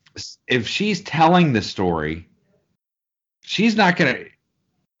if she's telling the story, she's not gonna.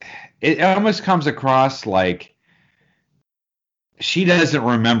 It almost comes across like she doesn't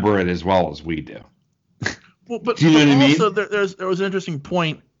remember it as well as we do. Well, but, do you know but what also I mean? there was an interesting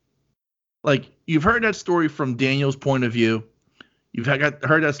point. Like you've heard that story from Daniel's point of view,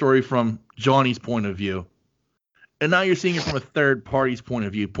 heard that story from Johnny's point of view, and now you're seeing it from a third party's point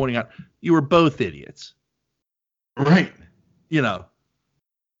of view, pointing out you were both idiots. Right. You know.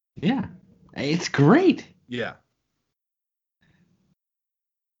 Yeah. It's great. Yeah.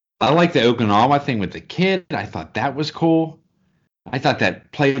 I like the Okinawa thing with the kid. I thought that was cool. I thought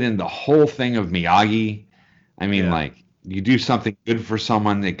that played in the whole thing of Miyagi. I mean, like, you do something good for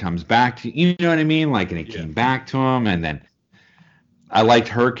someone, it comes back to you. You know what I mean? Like, and it came back to him. And then I liked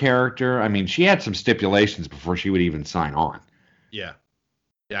her character. I mean, she had some stipulations before she would even sign on. Yeah.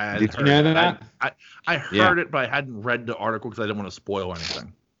 Yeah. Did you know that? I heard it, but I hadn't read the article because I didn't want to spoil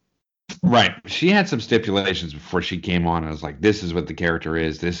anything. Right. She had some stipulations before she came on. I was like, this is what the character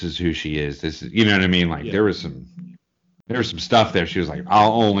is. This is who she is. This is, you know what I mean? Like, there was some stuff there. She was like,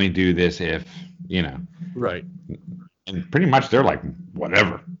 I'll only do this if, Right. And pretty much they're like,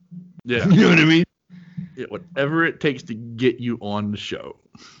 whatever. Yeah. You know what I mean? Yeah, whatever it takes to get you on the show.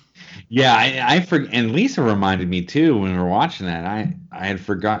 Yeah, and Lisa reminded me too when we were watching that. I had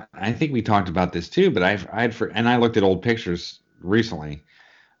forgot. I think we talked about this too, but and I looked at old pictures recently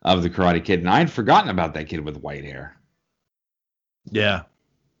of the Karate Kid, and I had forgotten about that kid with white hair. Yeah.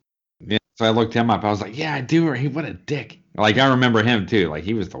 Yeah. So I looked him up. I was like, yeah, I do. What a dick. Like I remember him too. Like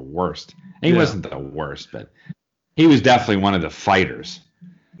he was the worst. He wasn't the worst, but he was definitely one of the fighters.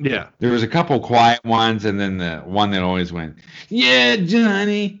 Yeah. There was a couple quiet ones, and then the one that always went, yeah,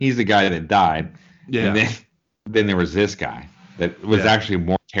 Johnny. He's the guy that died. Yeah. And then there was this guy that was actually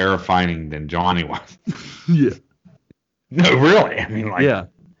more terrifying than Johnny was. Yeah. No, really. I mean, like,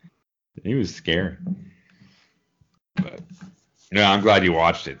 he was scary. But, no, I'm glad you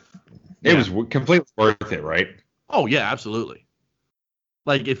watched it. It was completely worth it, right? Oh, yeah, absolutely.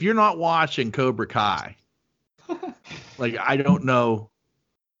 Like, if you're not watching Cobra Kai, like, I don't know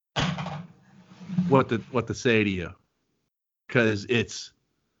what to say to you, because it's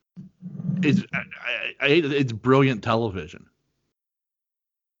brilliant television.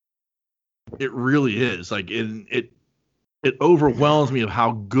 It really is. Like, it overwhelms me of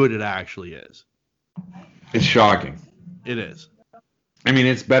how good it actually is. It's shocking. It is. I mean,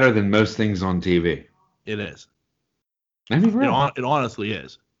 it's better than most things on TV. It is. I mean, really. It honestly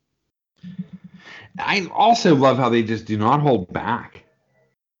is. I also love how they just do not hold back.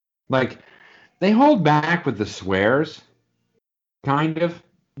 Like, they hold back with the swears, kind of.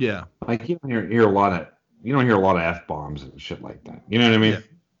 Yeah. Like you don't hear a lot of F-bombs and shit like that. You know what I mean? Yeah.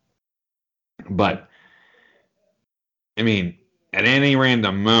 But I mean, at any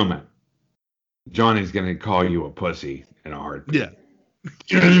random moment, Johnny's gonna call you a pussy in a heartbeat. Yeah.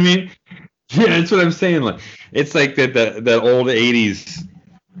 You know what I mean? Yeah, that's what I'm saying. Like, it's like that old '80s,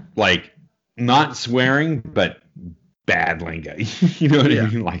 like not swearing but bad lingo. You know what I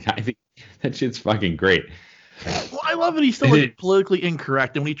mean? Like, I think that shit's fucking great. Well, I love that he's still like politically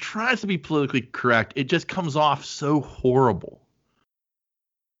incorrect, and when he tries to be politically correct, it just comes off so horrible.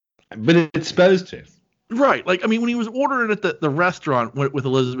 But it's supposed to. Right. Like, I mean, when he was ordering at the restaurant with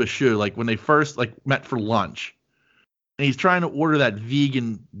Elizabeth Shue, like when they first met for lunch, and he's trying to order that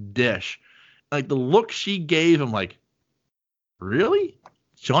vegan dish, like the look she gave him, like, really?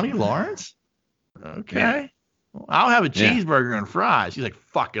 Johnny Lawrence? Okay. Yeah. Well, I'll have a cheeseburger and fries. He's like,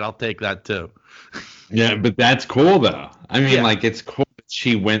 fuck it, I'll take that too. Yeah, but that's cool though. I mean, like, it's cool that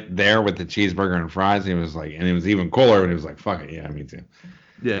she went there with the cheeseburger and fries. And it was even cooler when he was like, fuck it, yeah, me too.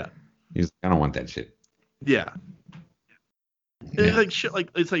 Yeah. He's like, I don't want that shit. Yeah. It's like shit,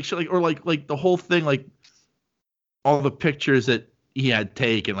 like the whole thing, like all the pictures that he had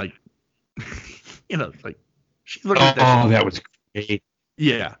taken, like, like she's looking at that. Oh, that was great.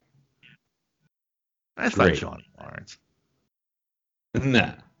 Yeah. That's great. Not Johnny Lawrence.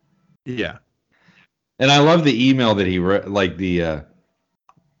 Nah. Yeah. And I love the email that he wrote, like the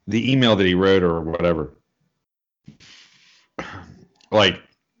email that he wrote or whatever. Like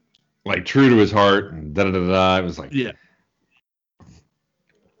true to his heart and da-da-da-da. It was like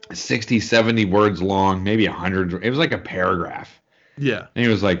 60, 70 words long, maybe 100. It was like a paragraph. Yeah. And he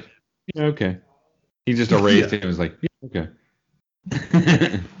was like, yeah, okay. He just erased it and was like, yeah,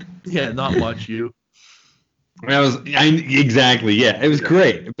 okay. Yeah, not much. You. Exactly, yeah. It was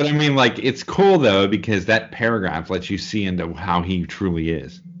great. But I mean, like, it's cool though because that paragraph lets you see into how he truly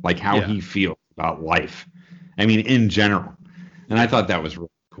is, like how he feels about life. I mean, in general. And I thought that was really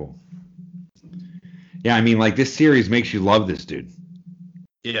cool. Yeah, I mean, like this series makes you love this dude.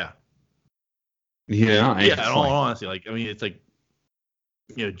 Yeah. You know? Yeah, in all honesty, like, I mean, it's like,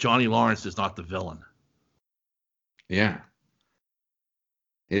 Johnny Lawrence is not the villain. Yeah.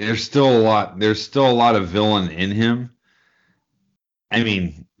 There's still a lot of villain in him. I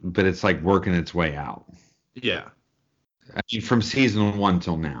mean, but it's like working its way out. Yeah. I mean, from season 1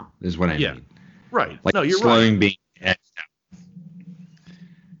 till now is what I mean. Right. Like no, you're slowing right. being etched out.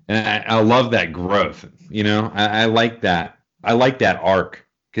 And I love that growth. I like that. I like that arc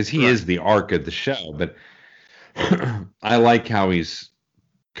because he is the arc of the show. But I like how he's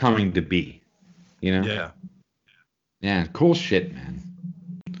coming to be. Yeah. Yeah. Cool shit, man.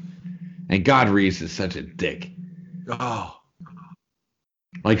 And God Reese is such a dick. Oh.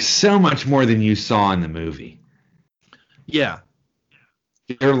 Like so much more than you saw in the movie. Yeah.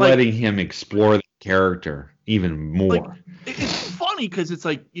 You're letting him explore the character even more. Like, it's funny because it's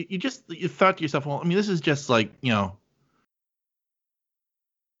like you thought to yourself, well, I mean, this is just like, an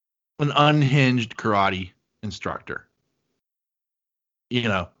unhinged karate instructor.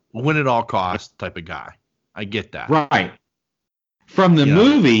 Win at all costs type of guy. I get that. Right. From the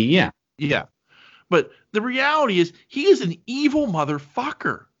movie, yeah. Yeah. But the reality is he is an evil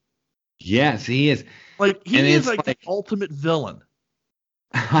motherfucker. Yes, he is. Like, he is like the ultimate villain.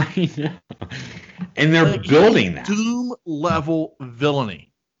 I know. And they're building that. Doom level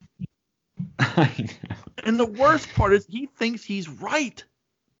villainy. I know. And the worst part is he thinks he's right.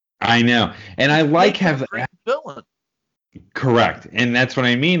 I know. And I like having villain. Correct. And that's what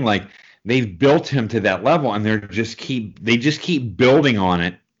I mean. Like, they've built him to that level and they just keep building on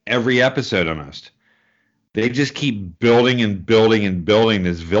it every episode almost. They just keep building and building and building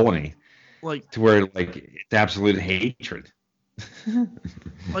this villainy. Like, to where like it's absolute hatred.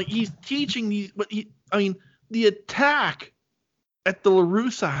 Like, he's teaching these, but the attack at the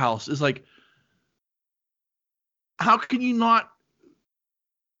LaRussa house is like, how can you not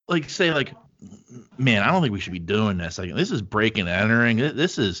like say like, man, I don't think we should be doing this. Like, this is breaking and entering.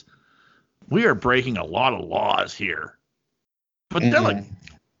 We are breaking a lot of laws here. But they're like,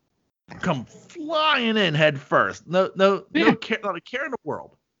 come flying in head first. No care, not a care in the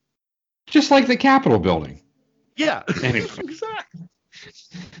world. Just like the Capitol building. Yeah, anyway. Exactly.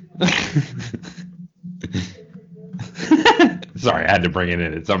 Sorry, I had to bring it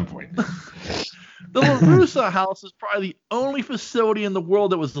in at some point. The LaRussa house is probably the only facility in the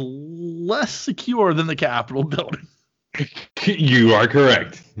world that was less secure than the Capitol building. You are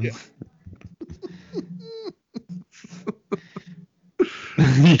correct. Yeah.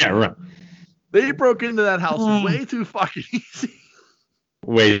 Yeah, right. They broke into that house way too fucking easy.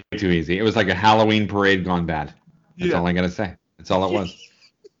 Way too easy. It was like a Halloween parade gone bad. That's all I gotta say. That's all it was.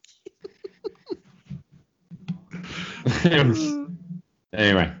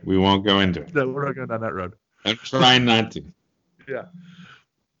 Anyway, we won't go into it. No, we're not going down that road. I'm trying not to. Yeah.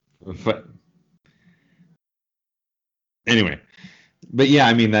 But anyway, but yeah,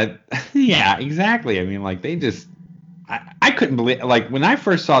 I mean that. Yeah, exactly. I mean, like they just. I couldn't believe. Like when I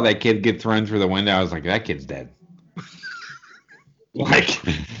first saw that kid get thrown through the window, I was like, that kid's dead.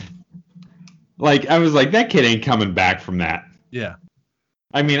 like I was like, that kid ain't coming back from that. Yeah.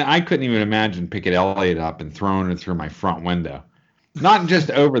 I mean, I couldn't even imagine picking Elliot up and throwing her through my front window. Not just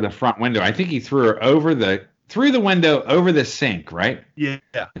over the front window. I think he threw her through the window over the sink, right? Yeah.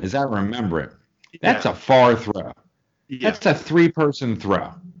 As I remember it. That's a far throw. Yeah. That's a 3-person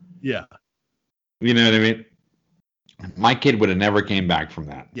throw. Yeah. You know what I mean? My kid would have never came back from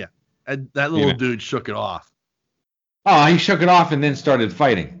that. Yeah. And that little dude shook it off. Oh, he shook it off and then started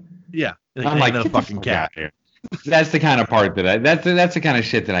fighting. Yeah. I'm like, no fucking cat. That's the kind of part that that's the kind of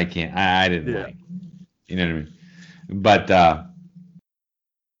shit that I can't. I didn't like. You know what I mean? But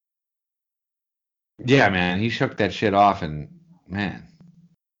yeah, man, he shook that shit off, and man.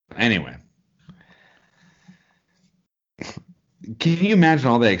 Anyway, can you imagine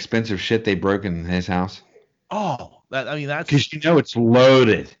all the expensive shit they broke in his house? Oh, that's because it's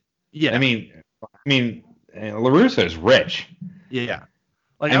loaded. Yeah, I mean, LaRusso's rich. Yeah,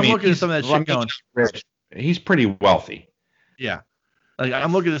 like I'm looking at some of that shit going. Rich. He's pretty wealthy. Yeah, like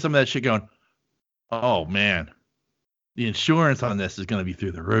I'm looking at some of that shit going. Oh man, the insurance on this is going to be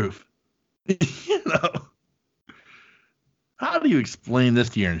through the roof. You know, how do you explain this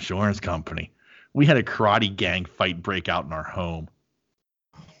to your insurance company? We had a karate gang fight break out in our home.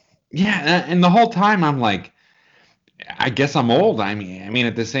 Yeah, and the whole time I'm like, I guess I'm old. I mean,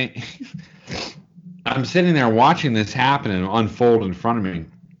 at the same, I'm sitting there watching this happen and unfold in front of me,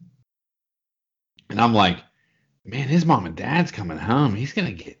 and I'm like, man, his mom and dad's coming home. He's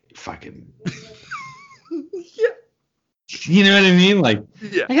gonna get fucking. Yeah. You know what I mean? Like,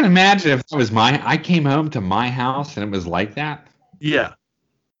 Yeah. I can imagine if that was I came home to my house and it was like that. Yeah.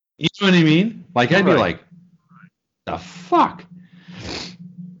 You know what I mean? Like, I'd be Right. like, the fuck?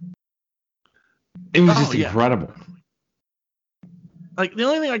 It was just incredible. Like, the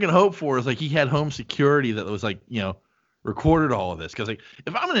only thing I can hope for is, like, he had home security that was, like, you know, recorded all of this. Because, like,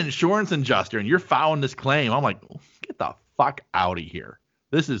 if I'm an insurance adjuster and you're filing this claim, I'm like, get the fuck out of here.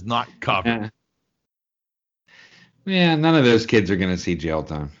 This is not covered. Yeah, none of those kids are going to see jail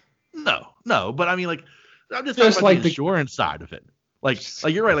time. No. But, I mean, like, I'm just talking about like the insurance side of it. Like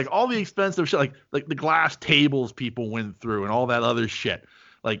you're right. Like, all the expensive shit, like the glass tables people went through and all that other shit.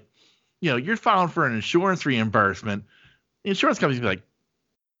 Like, you know, you're filing for an insurance reimbursement. The insurance company's be like,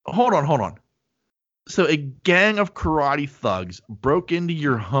 hold on. So a gang of karate thugs broke into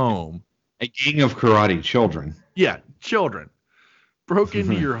your home. A gang of karate children. Yeah, children broke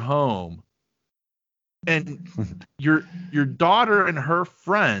into your home, and your daughter and her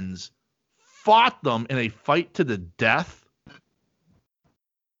friends fought them in a fight to the death.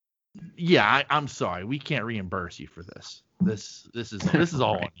 Yeah, I'm sorry, we can't reimburse you for this. This is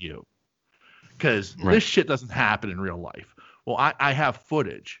all on you, because this shit doesn't happen in real life. Well, I have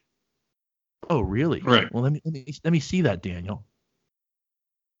footage. Oh, really? Right. Well, let me see that, Daniel.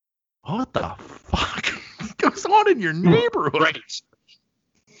 What the fuck goes on in your neighborhood? Right.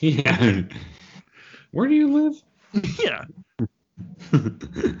 Yeah. Where do you live? Yeah.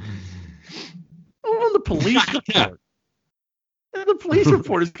 On the police report. And the police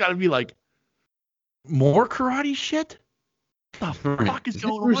report has got to be like, more karate shit? What the fuck is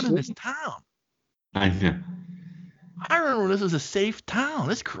going on in this town? I know. I remember this was a safe town.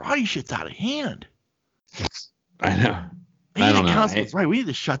 This karate shit's out of hand. I know. Maybe I don't know. Council's right. We need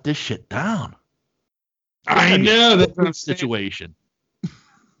to shut this shit down. I know. That's a situation.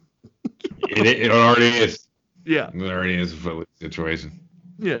 It already is. Yeah. It already is a footloose situation.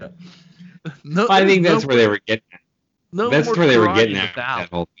 Yeah. No, I think that's where they were getting at. That's where they were getting at. That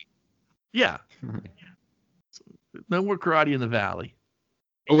whole thing. Yeah. No more karate in the valley.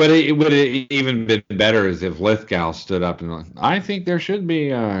 Would it even been better is if Lithgow stood up and like, I think there should be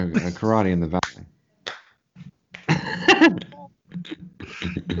a karate in the valley.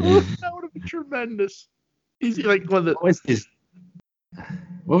 That would have been tremendous. He's like one of the.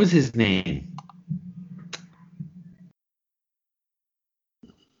 What was his name?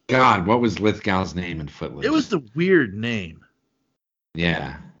 God, what was Lithgow's name in Footloose? It was the weird name.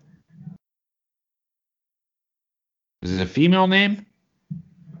 Yeah. Was it a female name?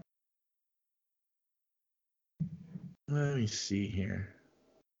 Let me see here.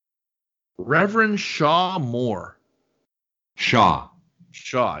 Reverend Shaw Moore. Shaw,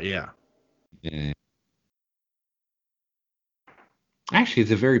 yeah. Yeah. Actually,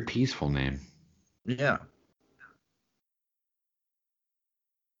 it's a very peaceful name. Yeah.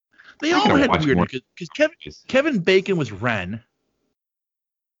 They all had weird names because Kevin Bacon was Ren.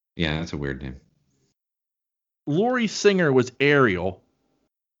 Yeah, that's a weird name. Lori Singer was Ariel.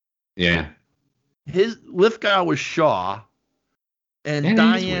 Yeah. His Lithgow was Shaw.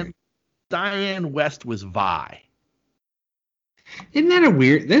 And Diane West was Vi. Isn't that a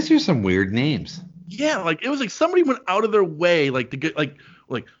weird? Those are some weird names. Yeah, like it was like somebody went out of their way, like to get like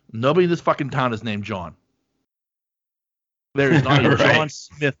nobody in this fucking town is named John. There's not a John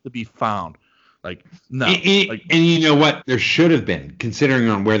Smith to be found. Like no. And you know what? There should have been, considering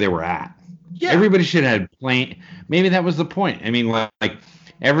on where they were at. Yeah. Everybody should have had plain. Maybe that was the point. I mean, like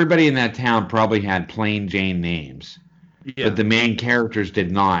everybody in that town probably had plain Jane names, but the main characters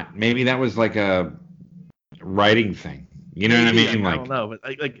did not. Maybe that was like a writing thing. You know what I mean? I don't know,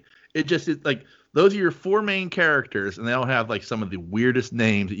 but like it just is like those are your four main characters, and they all have like some of the weirdest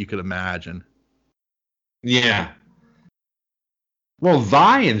names that you could imagine. Yeah. Well,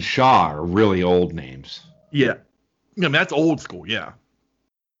 Vi and Shaw are really old names. Yeah. I mean, that's old school, yeah.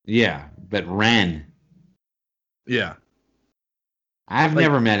 Yeah, but Ren. Yeah. I've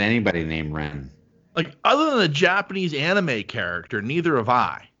never met anybody named Ren. Like, other than a Japanese anime character, neither have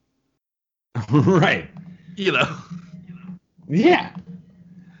I. Right. You know? Yeah.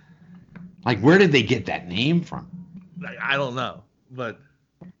 Like, where did they get that name from? I don't know, but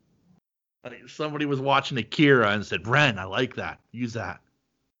somebody was watching Akira and said, Ren, I like that. Use that.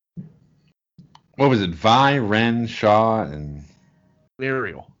 What was it? Vi, Ren, Shaw, and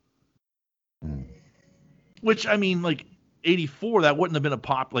Ariel. Which, I mean, like, 84, that wouldn't have been a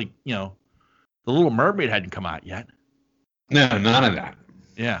pop, like, you know, The Little Mermaid hadn't come out yet. No, none of that.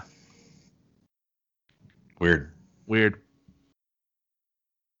 Yeah. Weird.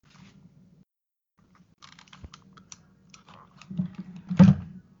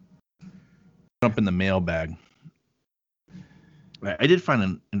 Jump in the mailbag. I did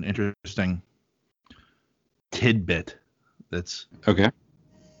find an interesting tidbit that's Okay.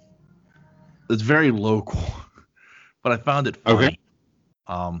 very local, but I found it funny.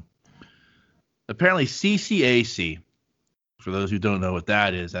 Okay. Apparently CCAC, for those who don't know what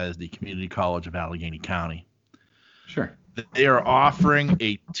that is the Community College of Allegheny County. Sure. They are offering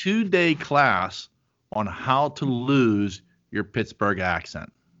a 2-day class on how to lose your Pittsburgh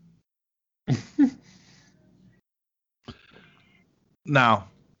accent. Now,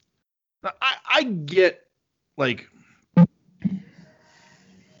 I get, like,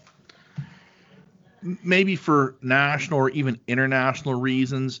 maybe for national or even international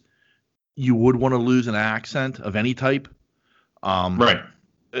reasons, you would want to lose an accent of any type. Right.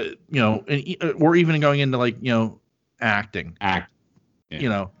 Or even going into, like, acting.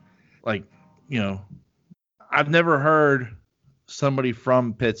 Yeah. I've never heard somebody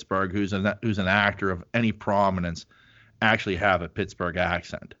from Pittsburgh who's an actor of any prominence actually have a Pittsburgh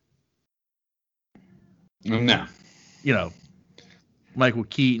accent. No. Michael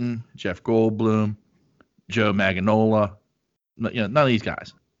Keaton, Jeff Goldblum, Joe Manganiello, none of these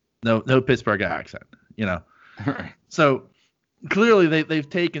guys. No Pittsburgh accent, Right. So clearly they've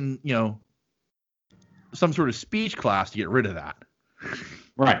taken, some sort of speech class to get rid of that.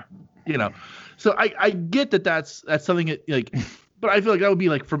 Right. So I get that's something that, like, but I feel like that would be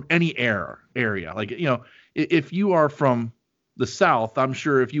like from any area. Like, if you are from the South, I'm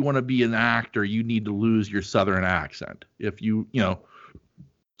sure if you want to be an actor, you need to lose your Southern accent.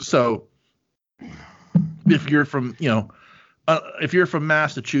 So if you're from, if you're from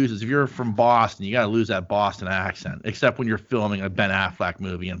Massachusetts, if you're from Boston, you got to lose that Boston accent, except when you're filming a Ben Affleck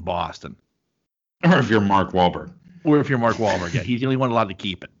movie in Boston. Or if you're Mark Wahlberg. Yeah, he's the only one allowed to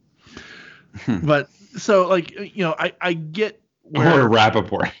keep it. But so, like, I get where or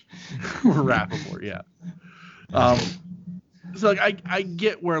Rappaport. Yeah. So, like, I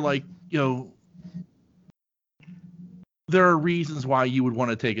get where, like, there are reasons why you would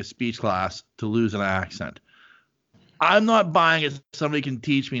want to take a speech class to lose an accent. I'm not buying it. Somebody can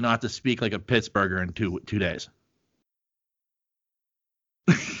teach me not to speak like a Pittsburgher in two days.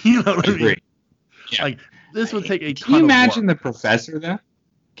 You know what I mean? Yeah. Like, this would take a ton. Can you imagine the professor though?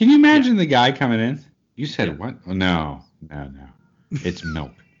 Can you imagine the guy coming in? You said what? Oh, no. It's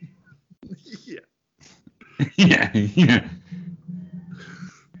milk. Yeah.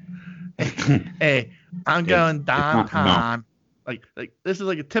 Hey, I'm going downtown. Like this is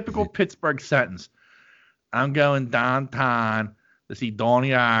like a typical Pittsburgh sentence. I'm going downtown to see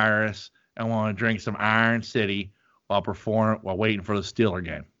Donnie Iris and want to drink some Iron City while waiting for the Steeler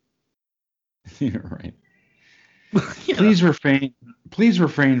game. You're right. Please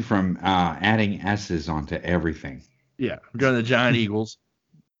refrain from adding S's onto everything. Yeah, I'm going to the Giant Eagles.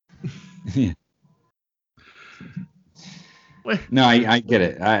 Yeah. No, I get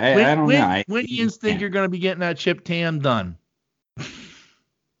it. I don't know. When do you think you're going to be getting that chip tam done?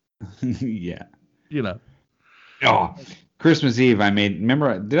 Yeah. Oh, Christmas Eve,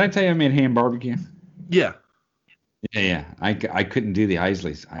 remember, did I tell you I made ham barbecue? Yeah. Yeah. I couldn't do the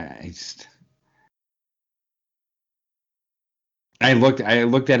Isleys. I looked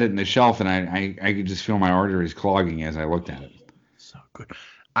at it in the shelf, and I could just feel my arteries clogging as I looked at it. So good.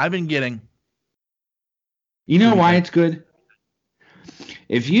 I've been getting. You know why it's good?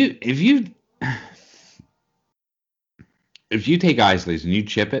 If you take Isleys and you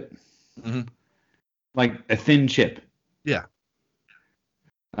chip it, mm-hmm. like a thin chip. Yeah.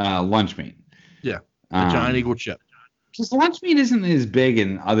 Lunch meat. Yeah. The Giant Eagle chip. Because lunch meat isn't as big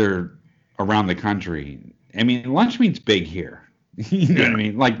in around the country. I mean, lunch meat's big here. You know what I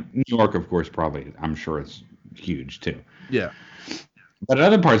mean? Like New York, of course, probably. I'm sure it's huge too. Yeah. But in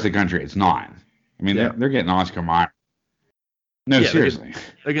other parts of the country, it's not. I mean, they're getting Oscar Mayer. No, seriously.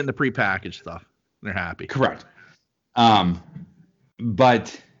 They're getting the prepackaged stuff. They're happy. Correct.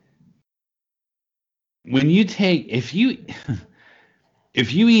 But when you if you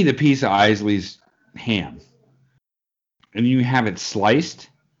eat a piece of Isley's ham and you have it sliced,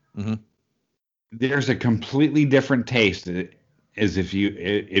 mm-hmm. there's a completely different taste as if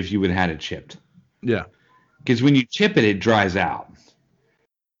you would have had it chipped. Yeah. Because when you chip it, it dries out.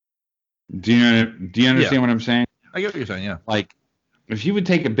 Do you understand what I'm saying? I get what you're saying, yeah. Like, if you would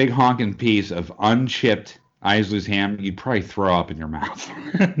take a big honking piece of unchipped Isley's ham, you'd probably throw up in your mouth.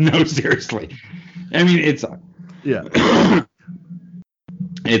 No, seriously. I mean, it's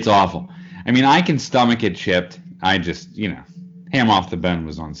awful. I mean, I can stomach it chipped. I just, ham off the bone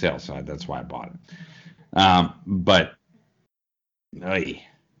was on sale, so that's why I bought it. But oy,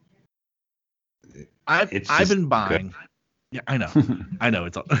 I've been buying. Good. Yeah, I know. I know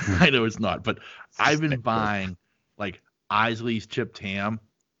it's not, but I've been buying like Isley's chipped ham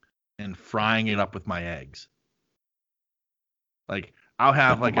and frying it up with my eggs. Like I'll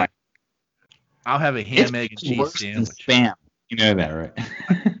have a ham, egg, and cheese sandwich. Spam. You know that, right?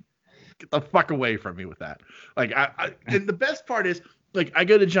 Get the fuck away from me with that. Like and the best part is, like, I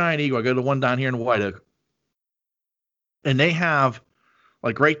go to Giant Eagle, I go to one down here in White Oak, and they have,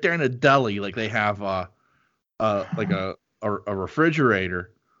 like, right there in the deli, like, they have like a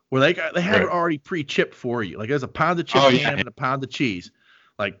refrigerator where they have it already pre-chipped for you. Like, there's a pound of chipped ham and a pound of cheese.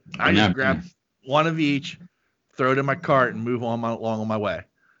 Like, I just grab one of each, throw it in my cart, and move along on my way.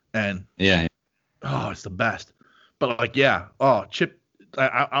 And it's the best. But like, I'll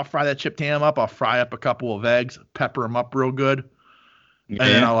fry that chipped ham up. I'll fry up a couple of eggs, pepper them up real good, and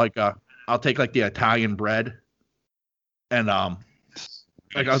then I'll take like the Italian bread, and I'll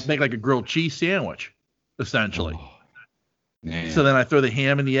make like a grilled cheese sandwich, essentially. So then I throw the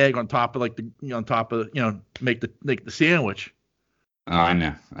ham and the egg on top of make the sandwich. Oh, I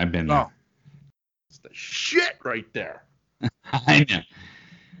know. I've been there. Oh, it's the shit right there. I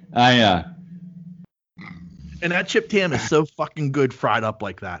know. And that chipped ham is so fucking good fried up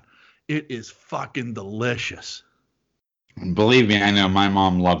like that. It is fucking delicious. Believe me, I know my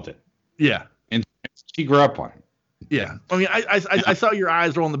mom loved it. Yeah. And she grew up on it. Yeah. I mean, I saw your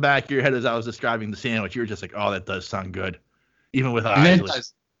eyes roll in the back of your head as I was describing the sandwich. You were just like, oh, that does sound good. Even with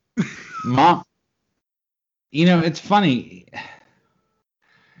eyes. Mom, it's funny.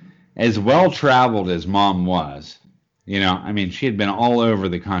 As well-traveled as Mom was, I mean, she had been all over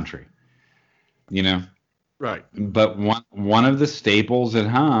the country, Right. But one of the staples at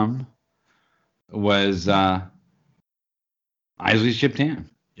home was Isley's chipped ham.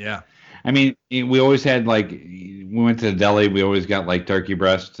 Yeah. I mean, we always had, like, we went to the deli, we always got like turkey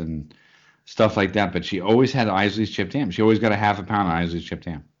breast and stuff like that, but she always had Isley's chipped ham. She always got a half a pound of Isley's chipped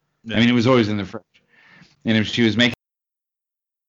ham. Yeah. I mean, it was always in the fridge. And if she was making